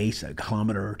outside the base a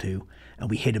kilometer or 2, and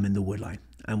we hid them in the woodline.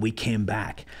 And we came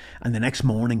back, and the next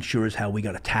morning, sure as hell, we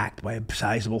got attacked by a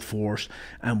sizable force,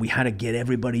 and we had to get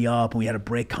everybody up, and we had to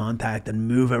break contact and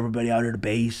move everybody out of the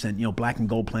base, and black and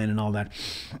gold plan and all that.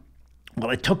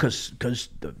 Well, it took us, because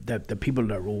the people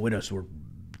that were with us were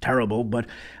terrible, but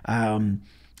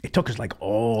it took us like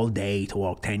all day to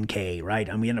walk 10K, right?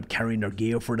 And we ended up carrying their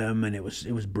gear for them, and it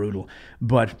was brutal.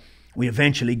 But we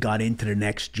eventually got into the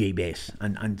next G base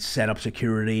and set up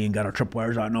security and got our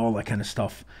tripwires out and all that kind of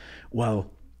stuff.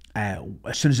 Well,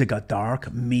 as soon as it got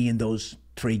dark, me and those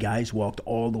 3 guys walked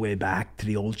all the way back to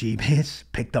the old G base,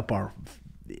 picked up our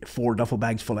 4 duffel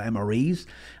bags full of MREs,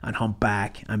 and humped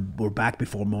back, and we're back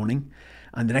before morning.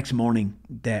 And the next morning,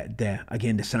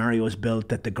 again, the scenario was built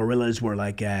that the guerrillas were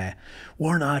like, we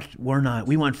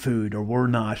want food, or we're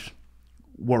not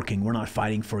working, we're not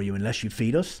fighting for you unless you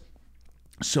feed us.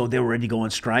 So they were ready to go on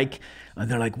strike, and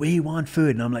they're like, we want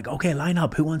food. And I'm like, okay, line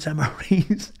up, who wants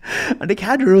MREs? And the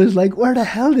cadre was like, where the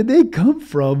hell did they come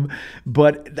from?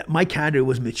 But my cadre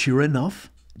was mature enough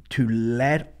to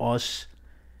let us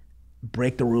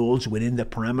break the rules within the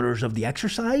parameters of the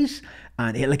exercise.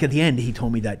 And like at the end, he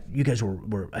told me that you guys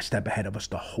were a step ahead of us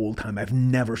the whole time. I've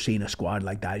never seen a squad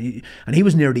like that. And he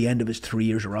was near the end of his 3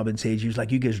 years at Robin Sage. He was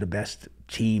like, you guys are the best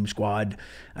team squad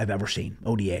I've ever seen,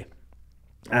 ODA.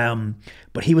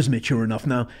 But he was mature enough.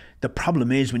 Now, the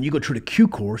problem is when you go through the Q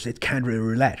course, it's cadre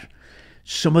roulette.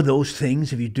 Some of those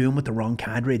things, if you do them with the wrong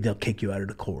cadre, they'll kick you out of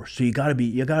the course. So you gotta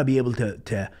be able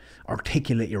to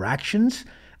articulate your actions,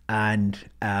 and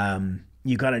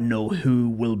you got to know who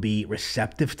will be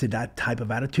receptive to that type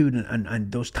of attitude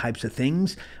and those types of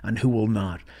things, and who will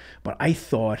not. But I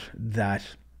thought that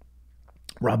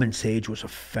Robin Sage was a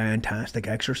fantastic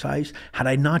exercise. Had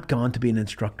I not gone to be an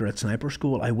instructor at sniper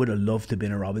school, I would have loved to have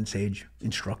been a Robin Sage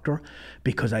instructor,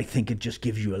 because I think it just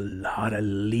gives you a lot of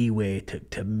leeway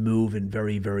to move in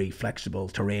very, very flexible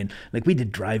terrain. Like, we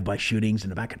did drive-by shootings in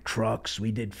the back of trucks.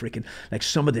 We did freaking, like,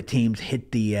 some of the teams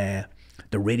hit the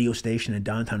radio station in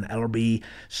downtown Ellerby.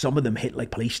 Some of them hit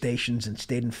like police stations and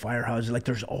stayed in firehouses. Like,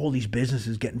 there's all these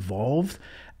businesses get involved,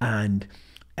 and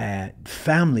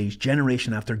families,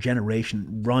 generation after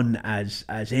generation, run as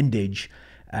indige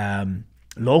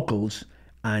locals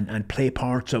and play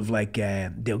parts of like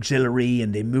the auxiliary,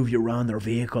 and they move you around their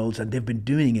vehicles, and they've been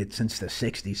doing it since the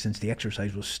 60s, since the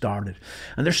exercise was started.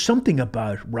 And there's something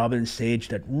about Robin Sage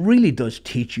that really does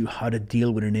teach you how to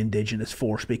deal with an indigenous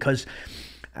force, because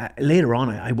later on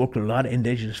I worked with a lot of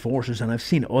indigenous forces, and I've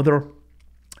seen other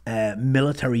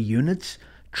military units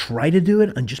try to do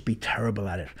it and just be terrible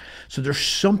at it. So there's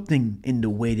something in the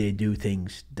way they do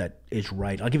things that is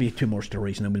right. I'll give you 2 more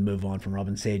stories, and then we'll move on from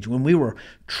Robin Sage. When we were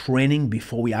training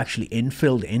before we actually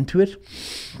infilled into it,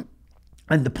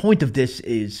 and the point of this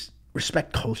is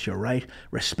respect culture, right?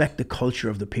 Respect the culture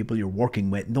of the people you're working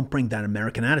with, and don't bring that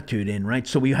American attitude in, right?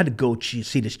 So we had to go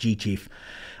see this G chief,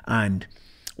 and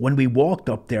when we walked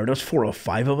up there was 4 or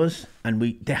 5 of us, and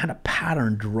they had a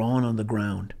pattern drawn on the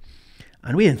ground,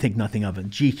 and we didn't think nothing of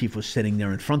it. G Chief was sitting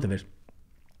there in front of it,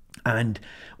 and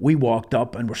we walked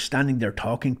up and we're standing there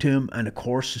talking to him, and of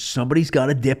course somebody's got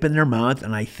a dip in their mouth,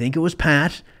 and I think it was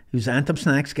Pat, who's Anthem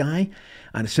Snacks guy,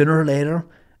 and sooner or later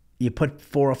you put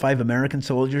 4 or 5 American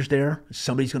soldiers there,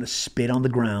 somebody's going to spit on the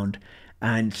ground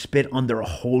and spit on their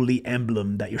holy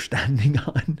emblem that you're standing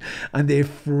on. And they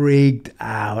freaked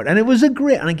out. And it was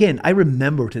and again, I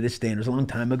remember to this day, and it was a long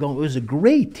time ago, it was a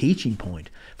great teaching point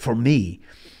for me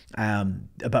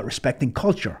about respecting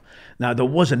culture. Now, there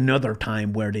was another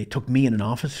time where they took me and an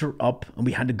officer up, and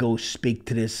we had to go speak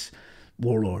to this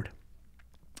warlord.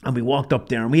 And we walked up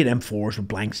there, and we had M4s with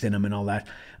blanks in them and all that.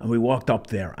 And we walked up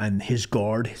there, and his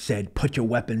guard said, put your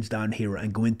weapons down here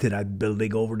and go into that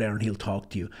building over there, and he'll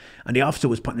talk to you. And the officer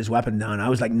was putting his weapon down. I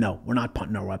was like, no, we're not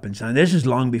putting our weapons down. This is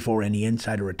long before any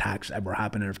insider attacks ever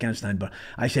happened in Afghanistan. But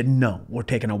I said, no, we're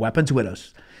taking our weapons with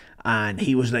us. And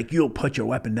he was like, you'll put your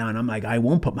weapon down. I'm like, I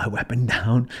won't put my weapon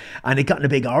down. And it got in a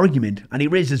big argument. And he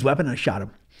raised his weapon, and I shot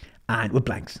him. And with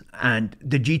blanks, and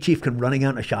the G Chief came running out,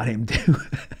 and I shot him too.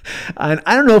 And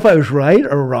I don't know if I was right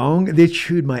or wrong. They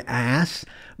chewed my ass,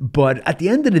 but at the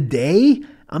end of the day,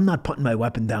 I'm not putting my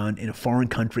weapon down in a foreign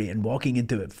country and walking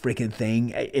into a freaking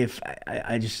thing. If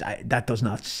that does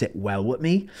not sit well with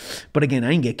me. But again,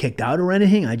 I didn't get kicked out or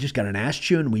anything. I just got an ass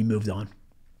chew, and we moved on.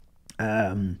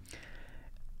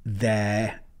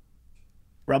 The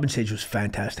Robin Sage was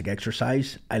fantastic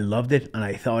exercise. I loved it, and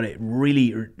I thought it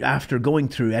really, after going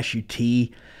through SUT,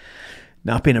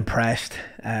 not being impressed,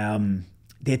 the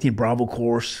 18 Bravo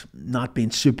course, not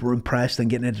being super impressed and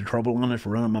getting into trouble on it for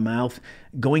running my mouth,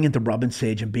 going into Robin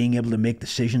Sage and being able to make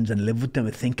decisions and live with them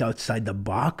and think outside the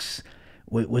box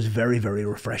was very, very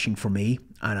refreshing for me.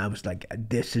 And I was like,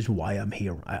 this is why I'm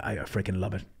here. I freaking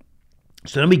love it.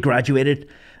 So then we graduated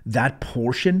that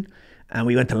portion, and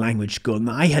we went to language school.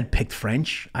 Now, I had picked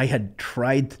French. I had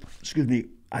tried,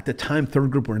 at the time,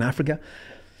 third group were in Africa.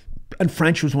 And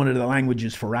French was one of the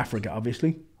languages for Africa,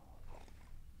 obviously.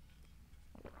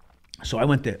 So I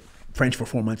went to French for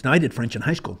 4 months. Now, I did French in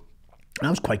high school. And I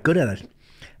was quite good at it.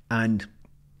 And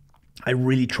I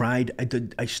really tried.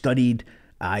 I studied.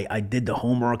 I did the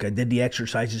homework. I did the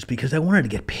exercises because I wanted to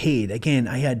get paid. Again,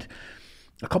 I had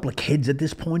a couple of kids at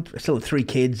this point. I still had 3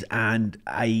 kids, and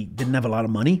I didn't have a lot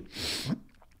of money.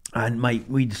 And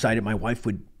we decided my wife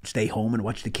would stay home and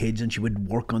watch the kids, and she would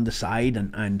work on the side,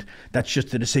 and that's just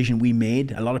the decision we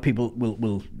made. A lot of people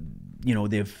will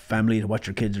they have family to watch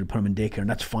their kids or put them in daycare, and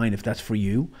that's fine if that's for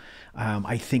you.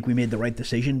 I think we made the right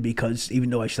decision because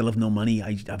even though I still have no money,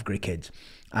 I have great kids.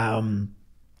 So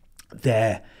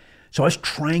I was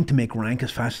trying to make rank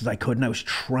as fast as I could, and I was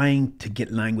trying to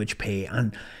get language pay.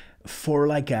 And for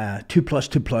like a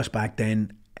 2+2+ back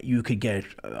then, you could get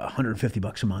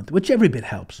 $150 a month, which every bit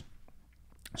helps.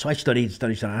 So I studied,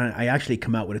 and I actually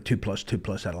come out with a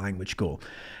 2+2+ at language school,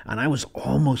 and I was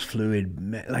almost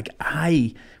fluid. Like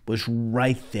I was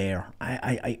right there.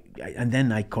 And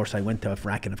then of course I went to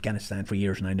Iraq and Afghanistan for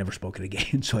years, and I never spoke it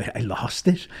again. So I lost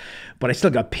it, but I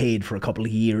still got paid for a couple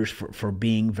of years for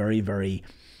being very, very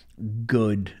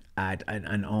good at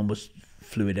and almost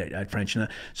fluid at French.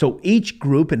 So each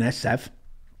group in SF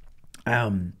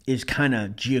is kind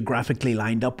of geographically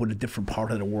lined up with a different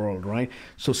part of the world, right?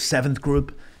 So 7th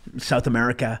group, South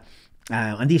America,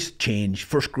 and these change.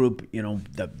 1st group,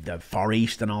 the Far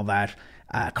East and all that,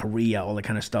 Korea, all that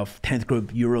kind of stuff. 10th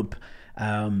group, Europe.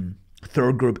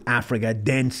 3rd group, Africa,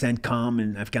 then CENTCOM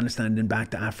in Afghanistan, then back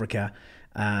to Africa.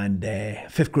 And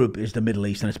 5th group is the Middle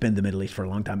East, and it's been the Middle East for a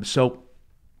long time. So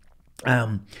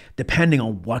depending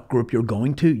on what group you're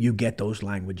going to, you get those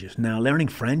languages. Now, learning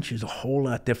French is a whole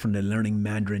lot different than learning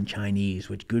Mandarin Chinese,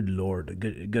 which, good Lord,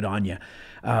 good on you.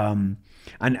 And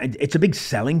it's a big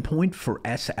selling point for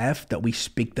SF that we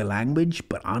speak the language,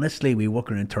 but honestly, we work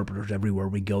on interpreters everywhere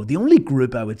we go. The only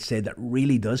group I would say that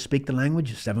really does speak the language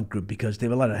is 7th group, because they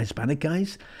have a lot of Hispanic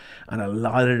guys, and a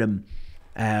lot of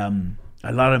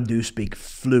them do speak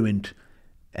fluent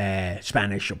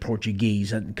Spanish or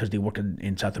Portuguese, and because they work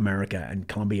in South America and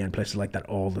Colombia and places like that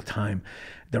all the time.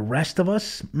 The rest of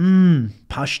us,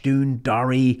 Pashtun,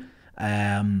 Dari,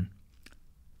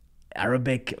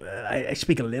 Arabic. I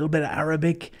speak a little bit of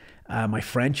Arabic. My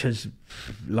French has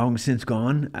long since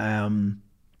gone.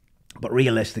 But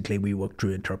realistically, we work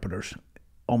through interpreters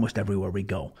almost everywhere we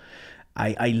go.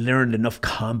 I learned enough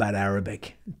combat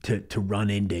Arabic to run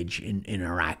Indage in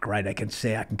Iraq, right? I can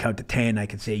count to 10. I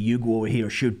can say, you go over here,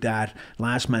 shoot that,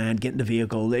 last man, get in the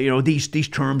vehicle. These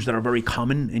terms that are very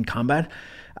common in combat.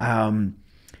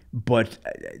 But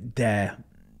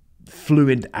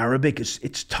fluent Arabic,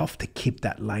 it's tough to keep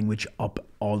that language up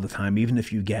all the time, even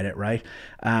if you get it right.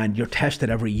 And you're tested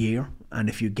every year. And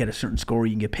if you get a certain score,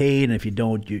 you can get paid. And if you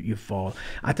don't, you fall.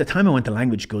 At the time I went to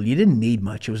language school, you didn't need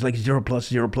much. It was like 0 plus,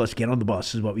 0 plus, get on the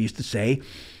bus is what we used to say.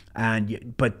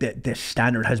 But the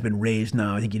standard has been raised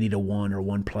now. I think you need a 1 or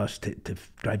 1 plus to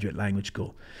graduate language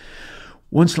school.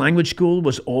 Once language school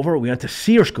was over, we went to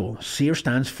SERE School. SERE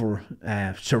stands for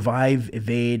Survive,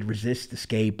 Evade, Resist,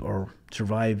 Escape, or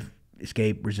Survive,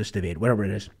 Escape, Resist, Evade, whatever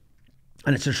it is.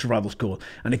 And it's a survival school.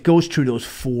 And it goes through those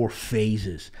 4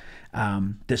 phases.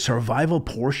 The survival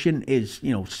portion is,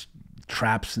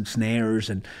 traps and snares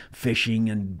and fishing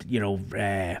and,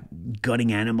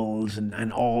 gutting animals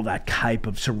and all that type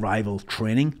of survival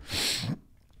training.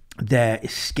 The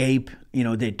escape,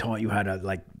 they taught you how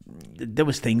to, there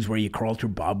was things where you crawl through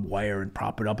barbed wire and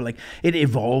prop it up. It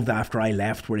evolved after I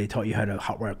left, where they taught you how to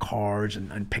hotwire cars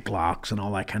and pick locks and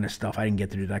all that kind of stuff. I didn't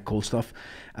get to do that cool stuff.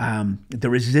 The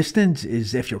resistance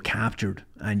is if you're captured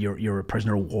and you're a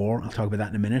prisoner of war. I'll talk about that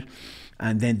in a minute.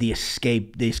 And then the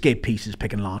escape piece is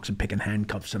picking locks and picking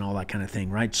handcuffs and all that kind of thing,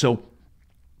 right? So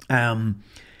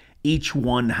each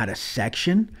one had a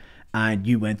section. And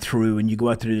you went through and you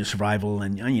go out to do the survival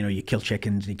and you kill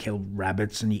chickens, you kill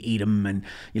rabbits and you eat them and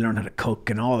you learn how to cook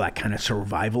and all that kind of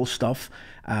survival stuff.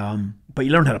 But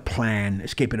you learn how to plan,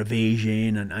 escape and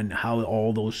evasion and how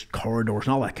all those corridors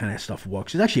and all that kind of stuff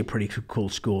works. It's actually a pretty cool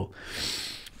school.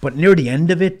 But near the end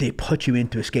of it, they put you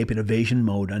into escape and evasion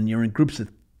mode and you're in groups of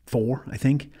 4, I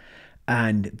think.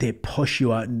 And they push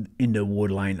you out in the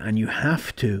wood line and you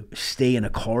have to stay in a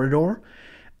corridor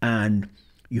and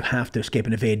you have to escape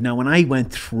and evade. Now, when I went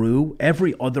through,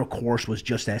 every other course was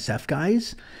just SF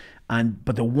guys,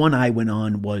 but the one I went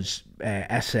on was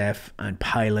SF and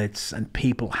pilots and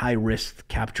people, high risk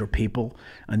capture people,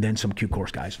 and then some Q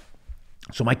course guys.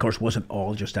 So my course wasn't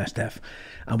all just SF.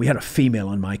 And we had a female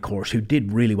on my course who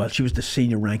did really well. She was the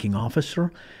senior ranking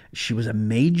officer. She was a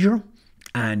major.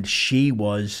 And she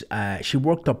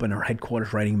worked up in her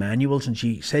headquarters writing manuals, and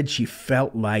she said she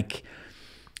felt like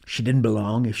she didn't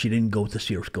belong if she didn't go to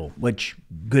SERE School, which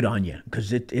good on you,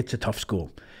 because it's a tough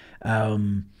school.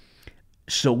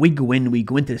 So we go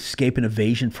into escape and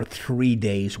evasion for 3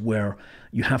 days where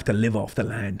you have to live off the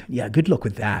land. Yeah, good luck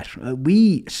with that.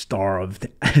 We starved.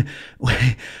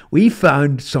 We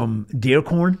found some deer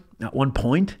corn at one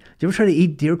point. Did you ever try to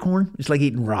eat deer corn? It's like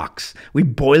eating rocks. We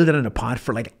boiled it in a pot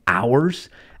for like hours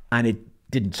and it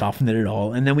didn't soften it at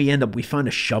all. And then we found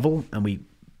a shovel and we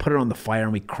put it on the fire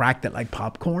and we cracked it like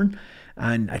popcorn.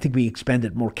 And I think we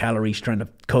expended more calories trying to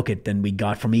cook it than we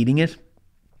got from eating it.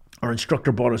 Our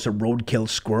instructor bought us a roadkill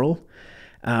squirrel.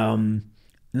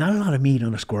 Not a lot of meat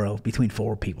on a squirrel between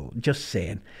 4 people, just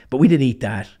saying. But we didn't eat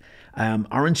that.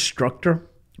 Our instructor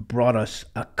brought us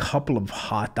a couple of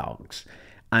hot dogs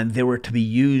and they were to be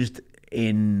used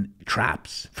in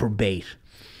traps for bait.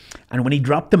 And when he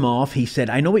dropped them off, he said,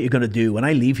 I know what you're going to do. When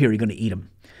I leave here, you're going to eat them.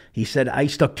 He said, I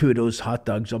stuck 2 of those hot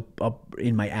dogs up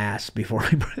in my ass before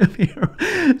I brought them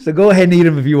here. So go ahead and eat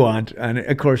them if you want. And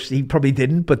of course, he probably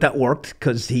didn't, but that worked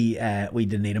because we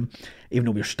didn't eat them, even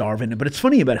though we were starving. But it's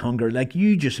funny about hunger. Like,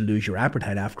 you just lose your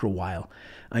appetite after a while.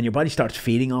 And your body starts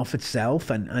feeding off itself.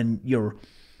 And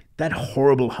that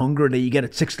horrible hunger that you get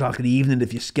at 6 o'clock in the evening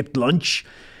if you skipped lunch,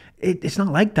 it's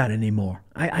not like that anymore.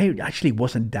 I actually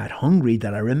wasn't that hungry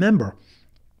that I remember.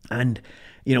 And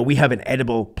we have an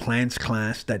edible plants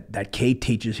class that Kate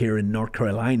teaches here in North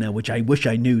Carolina, which I wish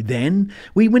I knew then.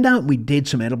 We went out and we did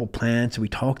some edible plants and we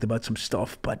talked about some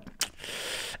stuff, but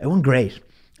it wasn't great.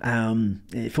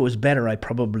 If it was better, I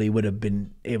probably would have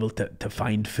been able to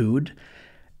find food.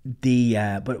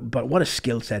 But what a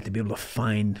skill set to be able to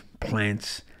find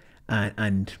plants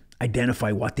and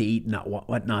identify what to eat and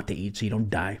what not to eat so you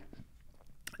don't die.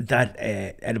 That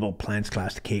edible plants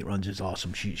class that Kate runs is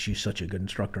awesome. She's such a good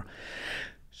instructor.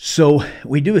 So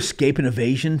we do escape and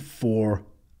evasion for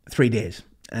 3 days.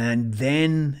 And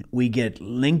then we get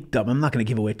linked up. I'm not going to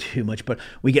give away too much, but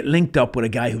we get linked up with a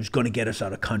guy who's going to get us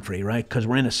out of country, right? Because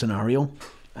we're in a scenario.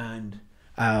 And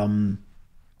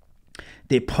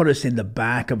they put us in the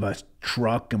back of a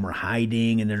truck and we're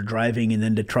hiding and they're driving. And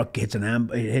then the truck hits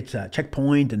a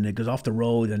checkpoint and it goes off the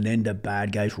road. And then the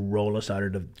bad guys roll us out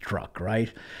of the truck,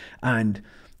 right? And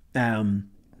the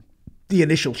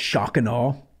initial shock and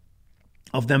awe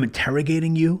of them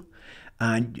interrogating you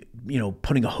and,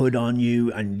 putting a hood on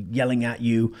you and yelling at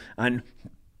you. And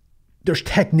there's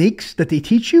techniques that they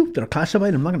teach you that are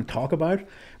classified I'm not going to talk about,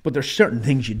 but there's certain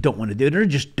things you don't want to do. They're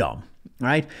just dumb.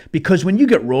 right? Because when you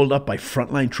get rolled up by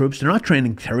frontline troops, they're not trained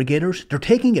interrogators. They're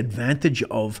taking advantage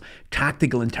of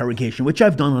tactical interrogation, which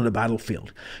I've done on the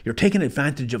battlefield. You're taking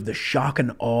advantage of the shock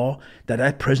and awe that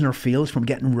that prisoner feels from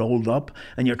getting rolled up,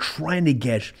 and you're trying to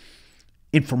get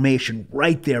information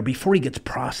right there before he gets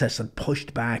processed and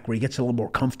pushed back, where he gets a little more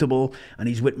comfortable and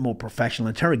he's with more professional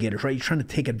interrogators, right? You're trying to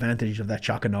take advantage of that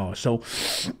shock and awe. So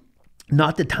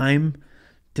not the time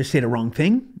to say the wrong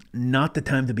thing, not the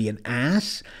time to be an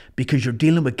ass, because you're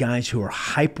dealing with guys who are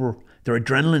hyper, their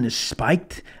adrenaline is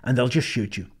spiked, and they'll just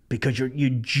shoot you because you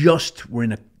just were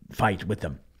in a fight with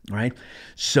them, right?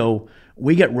 So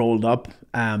we get rolled up,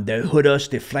 they hood us,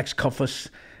 they flex cuff us,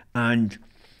 and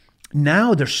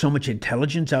now there's so much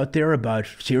intelligence out there about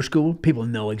SERE School. People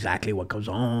know exactly what goes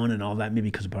on and all that, maybe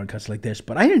because of podcasts like this,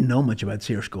 but I didn't know much about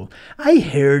SERE School. I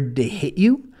heard they hit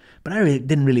you, but I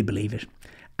didn't really believe it.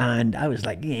 And I was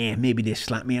like, yeah, maybe they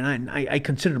slapped me. And I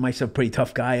considered myself a pretty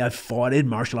tough guy. I've fought in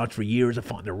martial arts for years. I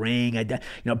fought in the ring. I've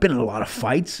been in a lot of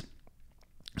fights.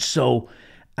 So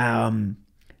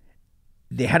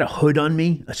they had a hood on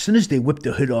me. As soon as they whipped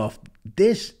the hood off,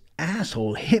 this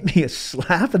asshole hit me a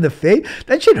slap in the face.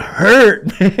 That shit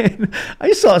hurt, man.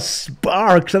 I saw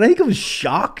sparks, and I think I was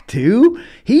shocked too.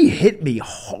 He hit me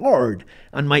hard,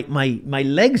 and my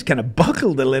legs kind of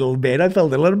buckled a little bit. I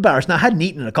felt a little embarrassed. Now, I hadn't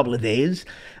eaten in a couple of days,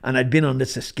 and I'd been on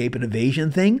this escape and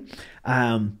evasion thing,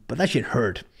 but that shit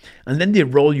hurt. And then they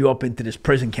roll you up into this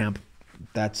prison camp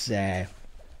that's in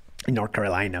North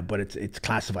Carolina, but it's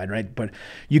classified, right? But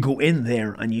you go in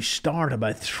there, and you start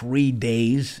about 3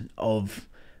 days of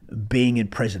being in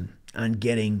prison and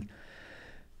getting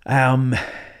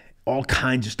all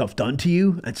kinds of stuff done to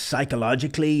you, and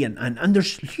psychologically, and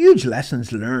there's huge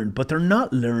lessons learned, but they're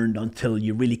not learned until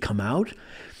you really come out.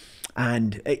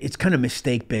 And it's kind of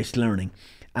mistake-based learning,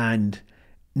 and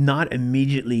not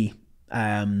immediately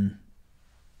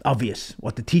obvious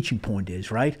what the teaching point is,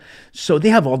 right? So they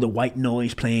have all the white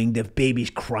noise playing, they have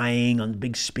babies crying on the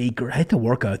big speaker. I had to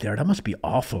work out there. That must be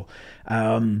awful.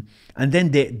 And then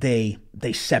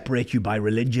they separate you by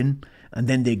religion, and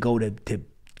then they go to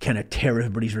kind of tear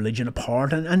everybody's religion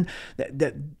apart. And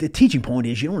the teaching point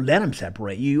is you don't let them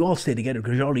separate you. You all stay together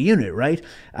because you're all a unit, right?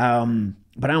 But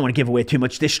I don't want to give away too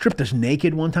much. They stripped us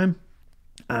naked one time,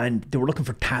 and they were looking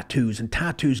for tattoos, and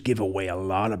tattoos give away a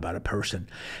lot about a person.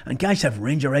 And guys have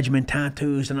Ranger Regiment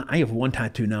tattoos, and I have one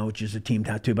tattoo now, which is a team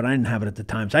tattoo, but I didn't have it at the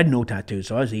time, so I had no tattoos,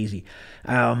 so it was easy.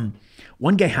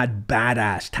 One guy had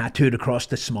badass tattooed across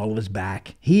the small of his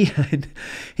back. He had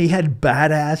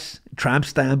badass tramp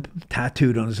stamp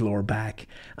tattooed on his lower back,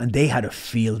 and they had a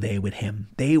field day with him.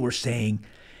 They were saying,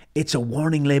 it's a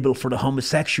warning label for the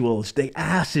homosexuals. The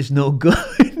ass is no good.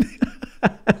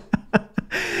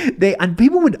 And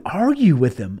people would argue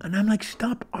with them, and I'm like,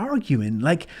 stop arguing.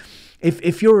 Like,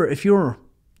 if you're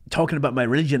talking about my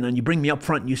religion and you bring me up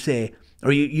front and you say,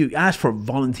 or you ask for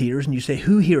volunteers and you say,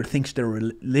 who here thinks their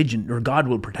religion or God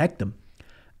will protect them?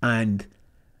 And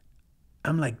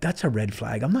I'm like, that's a red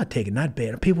flag. I'm not taking that bait.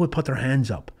 And people would put their hands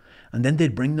up, and then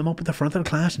they'd bring them up at the front of the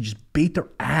class and just beat their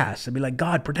ass and be like,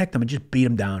 God protect them, and just beat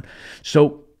them down.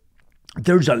 So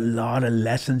there's a lot of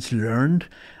lessons learned.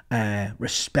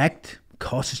 Respect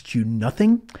costs you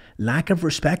nothing. Lack of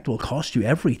respect will cost you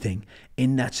everything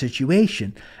in that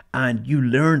situation. And you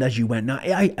learned as you went. Now,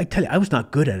 I tell you, I was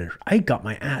not good at it. I got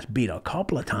my ass beat a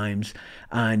couple of times,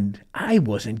 and I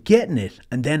wasn't getting it.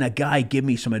 And then a guy gave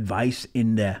me some advice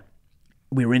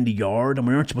we were in the yard, and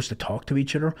we weren't supposed to talk to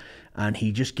each other. And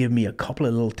he just gave me a couple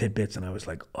of little tidbits, and I was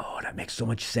like, oh, that makes so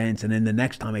much sense. And then the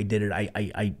next time I did it,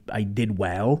 I did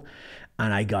well,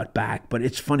 and I got back. But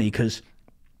it's funny because,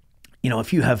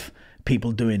 if you have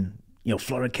people doing,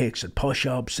 flutter kicks and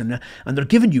push-ups, and they're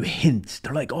giving you hints.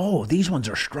 They're like, oh, these ones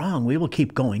are strong. We will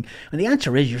keep going. And the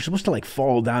answer is you're supposed to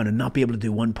fall down and not be able to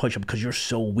do one push-up because you're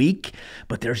so weak.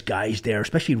 But there's guys there,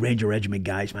 especially Ranger Regiment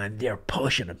guys, man. They're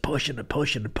pushing and pushing and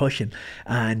pushing and pushing.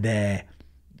 And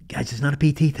guys, it's not a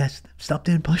PT test. Stop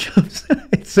doing push-ups.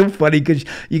 It's so funny because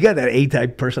you got that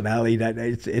A-type personality. That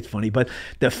it's funny. But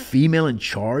the female in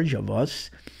charge of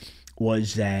us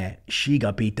was she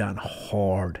got beat down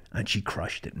hard, and she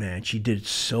crushed it, man. She did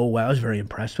so well. I was very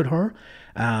impressed with her.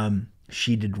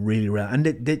 She did really well, and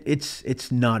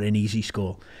it's not an easy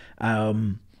school.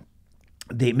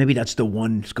 Maybe that's the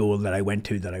one school that I went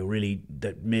to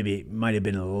that maybe might have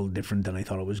been a little different than I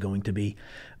thought it was going to be.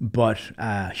 But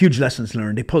huge lessons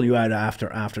learned. They pull you out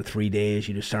after 3 days.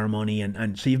 You do ceremony,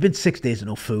 and so you've been 6 days of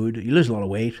no food. You lose a lot of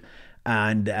weight,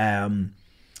 and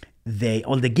they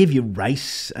give you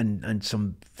rice and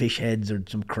some fish heads or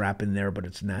some crap in there, but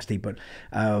it's nasty. But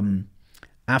and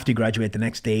after you graduate the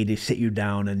next day, they sit you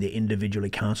down and they individually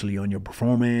counsel you on your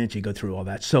performance. You go through all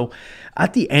that. So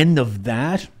at the end of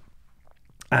that,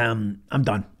 I'm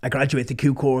done. I graduate the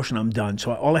Q course and I'm done.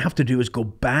 So all I have to do is go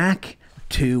back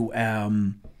to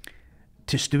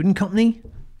student company,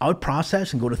 out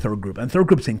process, and go to third group. And third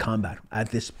group's in combat at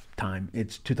this time.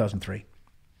 It's 2003.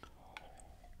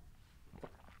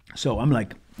 So I'm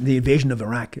like, the invasion of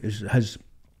Iraq has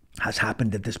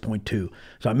happened at this point too.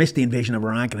 So I missed the invasion of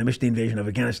Iraq and I missed the invasion of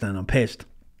Afghanistan. I'm pissed.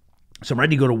 So I'm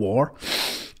ready to go to war.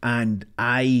 And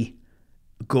I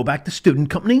go back to student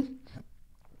company.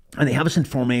 And they have us in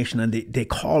formation and they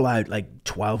call out like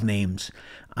 12 names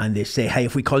and they say, hey,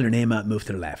 if we call your name out, move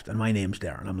to the left. And my name's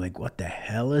there. And I'm like, what the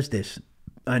hell is this?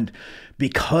 And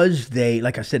because they,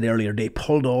 like I said earlier, they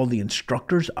pulled all the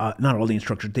instructors, not all the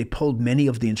instructors, they pulled many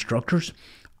of the instructors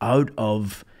out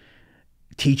of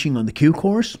teaching on the Q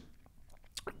course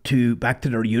back to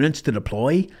their units to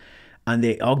deploy. And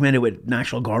they augmented with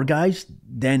National Guard guys,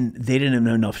 then they didn't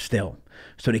have enough still.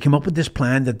 So they came up with this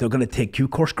plan that they're going to take Q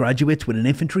course graduates with an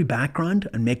infantry background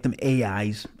and make them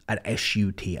AIs at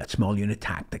SUT, at Small Unit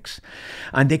Tactics.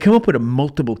 And they came up with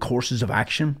multiple courses of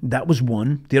action. That was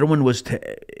one. The other one was to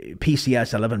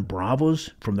PCS 11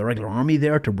 Bravos from the regular army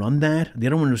there to run that. The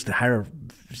other one was to hire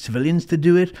civilians to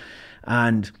do it.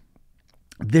 And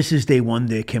this is day one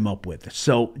they came up with.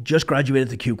 So just graduated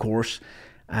the Q course.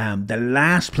 The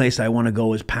last place I want to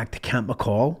go is back to Camp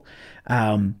McCall.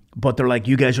 But they're like,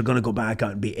 you guys are going to go back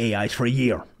out and be AIs for a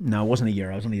year. No, it wasn't a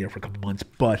year. I was only there for a couple of months.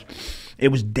 But it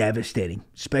was devastating,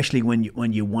 especially when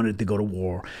you wanted to go to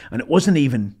war. And it wasn't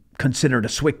even considered a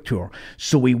SWIC tour.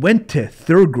 So we went to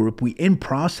third group. We in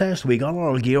process. We got all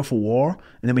our gear for war.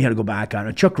 And then we had to go back out.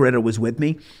 And Chuck Ritter was with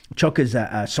me. Chuck is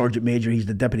a sergeant major. He's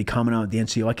the deputy commandant at the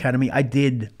NCO Academy. I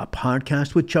did a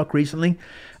podcast with Chuck recently.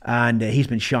 And he's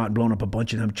been shot and blown up a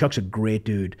bunch of them. Chuck's a great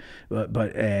dude.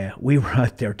 But we were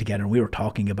out there together and we were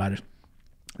talking about it.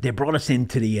 They brought us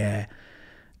into the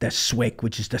SWIC,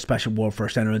 which is the Special Warfare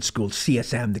Center in school,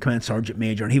 CSM, the Command Sergeant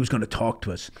Major, and he was going to talk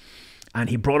to us. And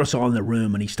he brought us all in the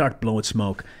room and he started blowing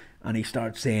smoke. And he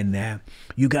started saying,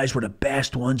 you guys were the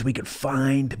best ones we could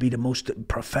find to be the most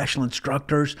professional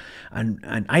instructors. And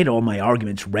I had all my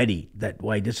arguments ready that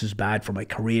why this is bad for my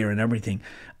career and everything.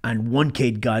 And one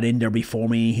kid got in there before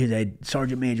me. He said,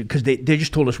 Sergeant Major, because they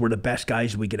just told us we're the best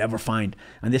guys we could ever find.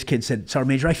 And this kid said, Sergeant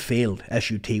Major, I failed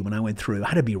SUT when I went through. I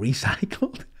had to be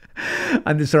recycled.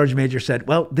 And the Sergeant Major said,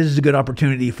 well, this is a good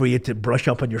opportunity for you to brush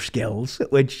up on your skills,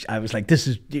 which I was like,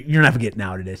 you're never getting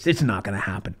out of this. It's not going to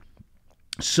happen.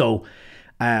 So,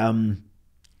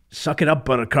 suck it up,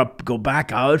 buttercup, go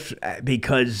back out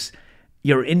because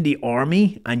you're in the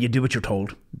army and you do what you're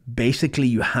told. Basically,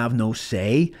 you have no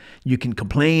say. You can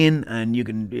complain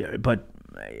and but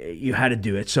you had to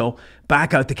do it. So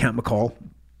back out to Camp McCall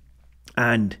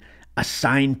and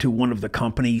assigned to one of the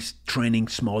companies training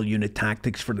small unit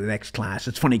tactics for the next class.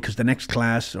 It's funny because the next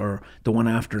class or the one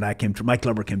after that came through, Mike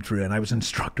Glover came through and I was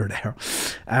instructor there.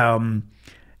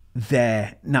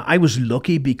 Now I was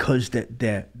lucky because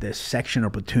the section or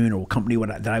platoon or company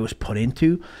that I was put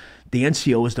into, the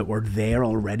NCOs that were there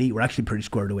already were actually pretty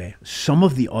squared away. Some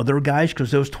of the other guys,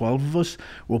 because there was 12 of us,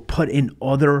 were put in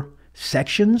other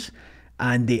sections,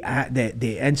 and the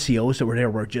NCOs that were there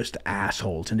were just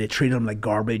assholes, and they treated them like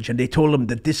garbage, and they told them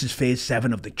that this is phase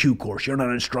 7 of the Q course. You're not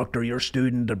an instructor, you're a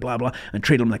student, and blah, blah, and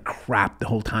treated them like crap the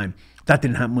whole time. That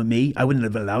didn't happen with me. I wouldn't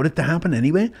have allowed it to happen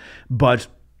anyway, but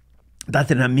that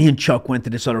didn't happen. Me and Chuck went to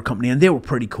this other company, and they were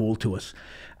pretty cool to us.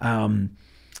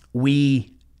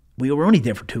 We were only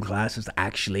there for 2 classes,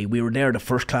 actually. We were there, the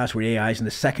first class were AIs, and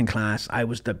the second class, I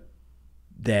was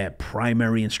the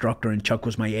primary instructor, and Chuck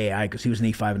was my AI because he was an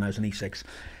E5 and I was an E6.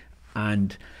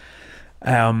 And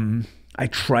I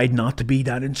tried not to be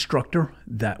that instructor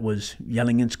that was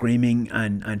yelling and screaming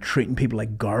and treating people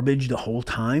like garbage the whole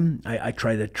time. I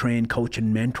tried to train, coach,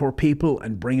 and mentor people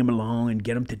and bring them along and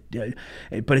get them to...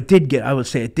 But it did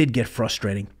get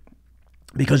frustrating.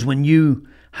 Because when you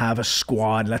have a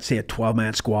squad, let's say a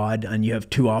 12-man squad, and you have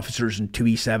 2 officers and 2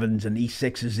 E7s and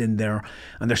E6s in there,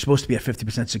 and they're supposed to be at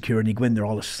 50% secure, and you go in, they're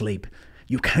all asleep.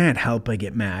 You can't help but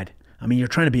get mad. I mean, you're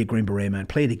trying to be a Green Beret, man.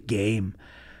 Play the game.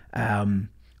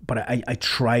 But I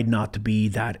tried not to be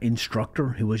that instructor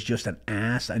who was just an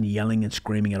ass and yelling and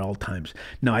screaming at all times.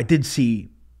 Now, I did see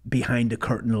behind the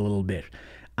curtain a little bit.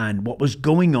 And what was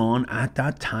going on at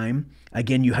that time,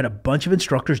 again, you had a bunch of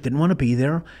instructors didn't want to be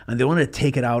there, and they wanted to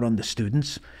take it out on the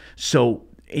students. So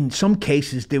in some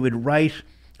cases, they would write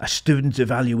a student's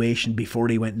evaluation before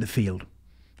they went in the field,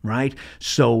 right?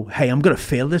 So, hey, I'm going to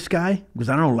fail this guy because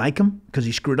I don't like him because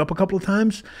he screwed up a couple of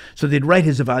times. So they'd write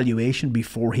his evaluation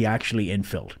before he actually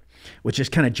infilled. which is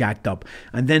kind of jacked up.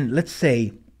 And then let's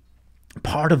say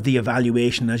part of the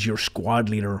evaluation as your squad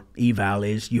leader eval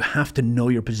is you have to know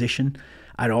your position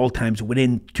at all times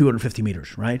within 250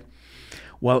 meters, right?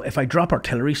 Well, if I drop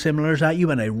artillery similars at you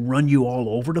and I run you all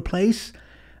over the place,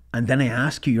 and then I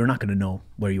ask you, you're not going to know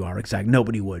where you are exactly.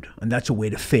 Nobody would. And that's a way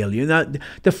to fail you. Now,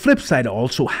 the flip side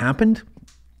also happened,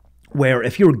 where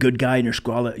if you're a good guy and you're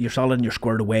solid and you're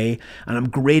squared away, and I'm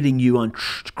grading you on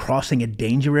crossing a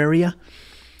danger area,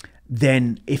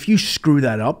 then if you screw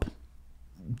that up,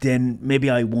 then maybe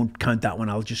I won't count that one.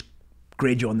 I'll just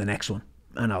grade you on the next one.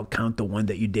 And I'll count the one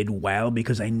that you did well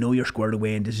because I know you're squared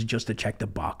away and this is just to check the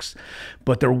box.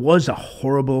 But there was a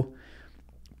horrible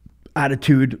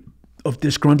attitude of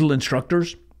disgruntled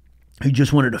instructors who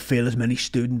just wanted to fail as many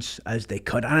students as they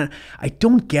could. And I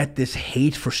don't get this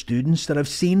hate for students that I've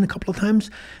seen a couple of times.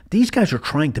 These guys are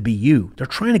trying to be you. They're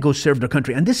trying to go serve their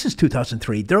country. And this is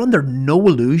 2003. They're under no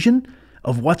illusion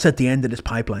of what's at the end of this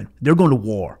pipeline. They're going to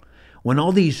war. When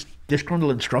all these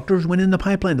disgruntled instructors went in the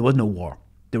pipeline, there was no war.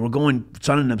 They were going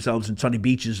sunning themselves in sunny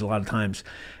beaches a lot of times.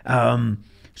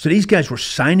 So these guys were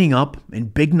signing up in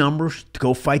big numbers to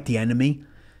go fight the enemy.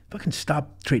 If I can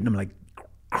stop treating them like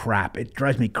crap, it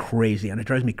drives me crazy, and it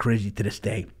drives me crazy to this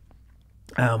day.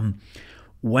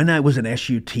 When I was an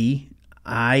SUT,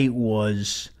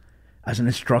 as an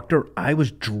instructor, I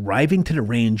was driving to the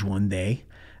range one day,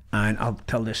 and I'll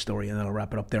tell this story and then I'll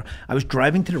wrap it up there. I was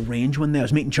driving to the range one day. I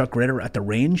was meeting Chuck Ritter at the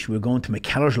range. We were going to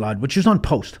McKellar's Lodge, which is on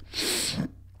post,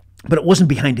 but it wasn't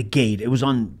behind a gate. It was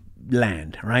on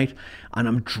land, right? And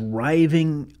I'm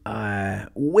driving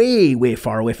way, way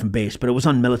far away from base, but it was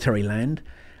on military land,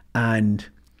 and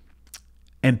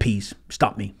MPs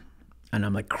stopped me. And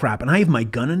I'm like, crap. And I have my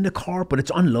gun in the car, but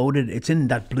it's unloaded. It's in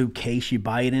that blue case you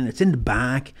buy it in. It's in the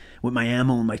back with my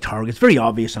ammo and my target. It's very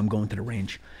obvious I'm going to the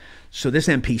range. So this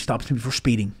MP stops me for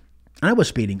speeding. And I was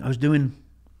speeding. I was doing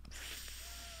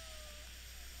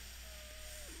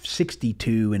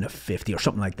 62 in a 50 or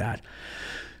something like that.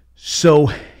 So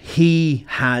he's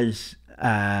an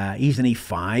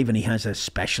E5, and he has a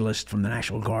specialist from the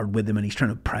National Guard with him, and he's trying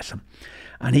to press him.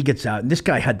 And he gets out, and this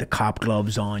guy had the cop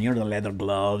gloves on, the leather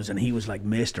gloves, and he was like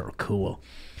Mr. Cool.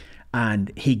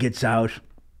 And he gets out,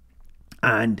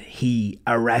 and he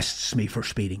arrests me for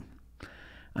speeding.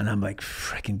 And I'm like,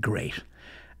 freaking great.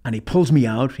 And he pulls me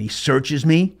out, he searches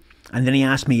me, and then he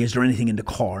asks me, is there anything in the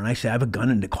car? And I say, I have a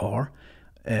gun in the car,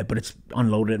 but it's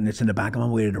unloaded and it's in the back. I'm on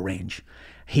my way to the range.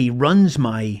 He runs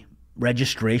my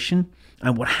registration,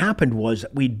 and what happened was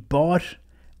we'd bought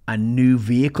a new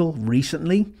vehicle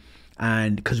recently,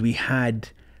 and because we had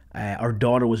our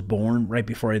daughter was born right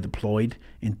before I deployed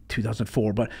in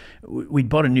 2004, but we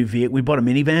bought a new vehicle. We bought a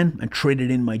minivan and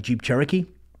traded in my Jeep Cherokee,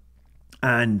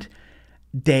 and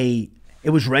it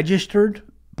was registered,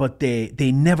 but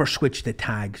they never switched the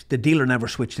tags. The dealer never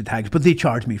switched the tags, but they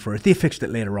charged me for it. They fixed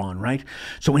it later on, right?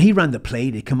 So when he ran the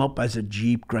plate, it came up as a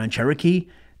Jeep Grand Cherokee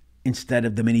instead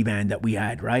of the minivan that we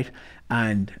had, right?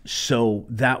 And so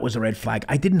that was a red flag.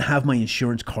 I didn't have my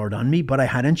insurance card on me, but I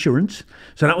had insurance.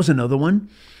 So that was another one.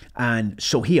 And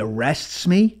so he arrests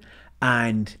me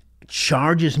and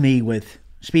charges me with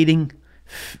speeding,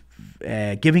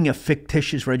 giving a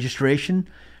fictitious registration,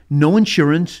 no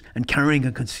insurance, and carrying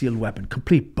a concealed weapon.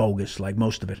 Complete bogus, like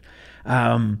most of it.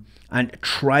 And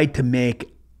tried to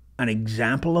make an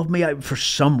example of me for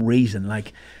some reason.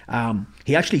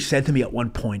 He actually said to me at one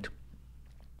point,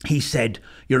 he said,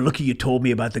 "You're lucky you told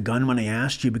me about the gun when I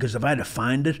asked you, because if I had to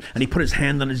find it," and he put his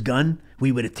hand on his gun,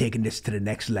 "we would have taken this to the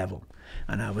next level."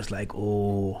 And I was like,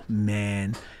 oh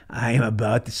man, I am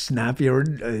about to snap your,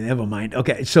 never mind.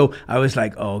 Okay, so I was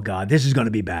like, oh God, this is going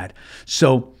to be bad.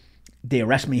 So they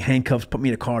arrest me, handcuffs, put me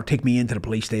in a car, take me into the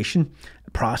police station,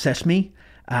 process me.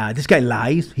 This guy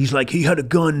lies. He's like, he had a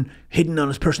gun hidden on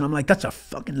his person. I'm like, that's a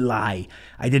fucking lie.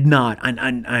 I did not.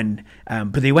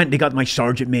 But they got my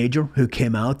sergeant major, who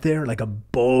came out there like a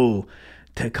bull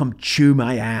to come chew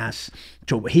my ass.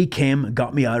 So he came and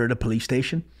got me out of the police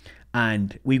station,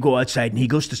 and we go outside, and he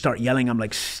goes to start yelling. I'm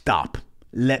like, stop.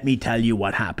 Let me tell you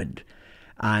what happened.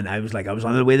 And I was like, I was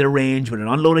on the way to the range with an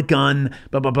unloaded gun,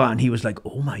 blah, blah, blah. And he was like,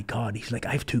 oh my God. He's like,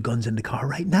 I have 2 guns in the car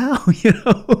right now,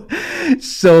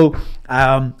 So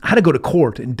I had to go to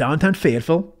court in downtown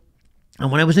Fayetteville.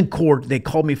 And when I was in court, they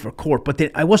called me for court, but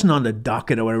I wasn't on the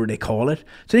docket or whatever they call it. So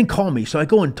they didn't call me. So I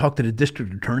go and talk to the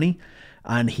district attorney,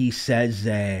 and he says,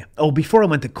 before I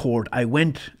went to court, I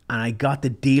went and I got the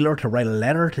dealer to write a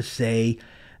letter to say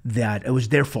that it was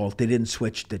their fault. They didn't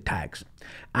switch the tags.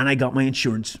 And I got my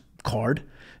insurance card.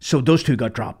 So those 2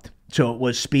 got dropped. So it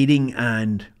was speeding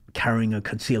and carrying a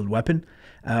concealed weapon.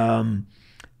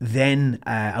 Then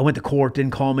I went to court,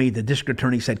 didn't call me. The district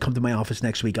attorney said, come to my office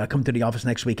next week. I come to the office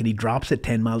next week and he drops it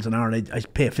 10 miles an hour and I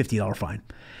pay a $50 fine.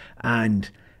 And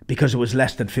because it was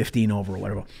less than 15 over or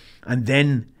whatever. And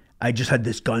then I just had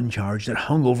this gun charge that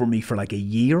hung over me for like a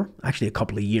year, actually a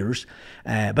couple of years.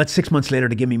 About 6 months later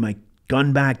to give me my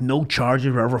gun back, no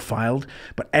charges were ever filed.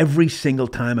 But every single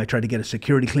time I tried to get a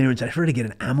security clearance, I tried to get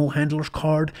an ammo handler's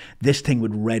card, this thing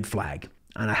would red flag.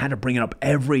 And I had to bring it up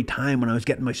every time when I was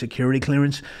getting my security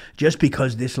clearance, just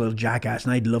because this little jackass,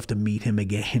 and I'd love to meet him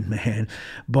again, man.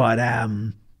 But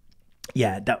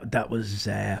yeah, that was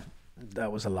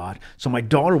a lot. So my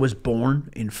daughter was born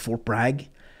in Fort Bragg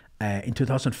in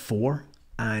 2004,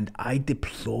 and I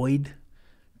deployed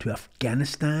to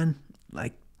Afghanistan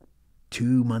like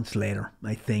 2 months later,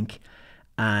 I think.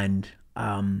 And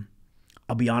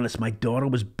I'll be honest, my daughter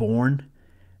was born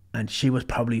and she was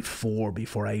probably 4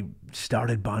 before I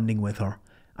started bonding with her.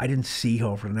 I didn't see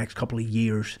her for the next couple of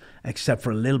years, except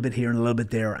for a little bit here and a little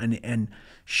bit there. And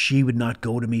she would not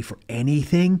go to me for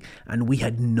anything. And we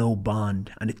had no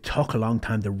bond. And it took a long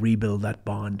time to rebuild that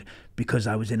bond because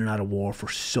I was in and out of war for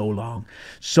so long.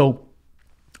 So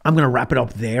I'm going to wrap it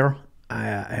up there.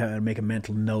 I make a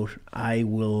mental note. I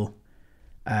will...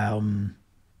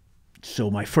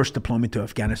 so my first deployment to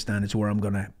Afghanistan is where I'm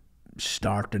going to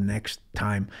start the next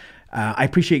time. I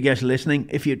appreciate you guys listening.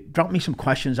 If you drop me some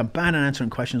questions, I'm bad at answering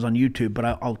questions on YouTube, but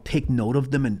I'll take note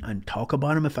of them and talk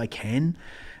about them if I can.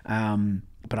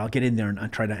 But I'll get in there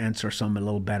and try to answer some a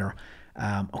little better.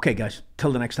 Okay, guys,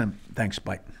 till the next time. Thanks.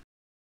 Bye.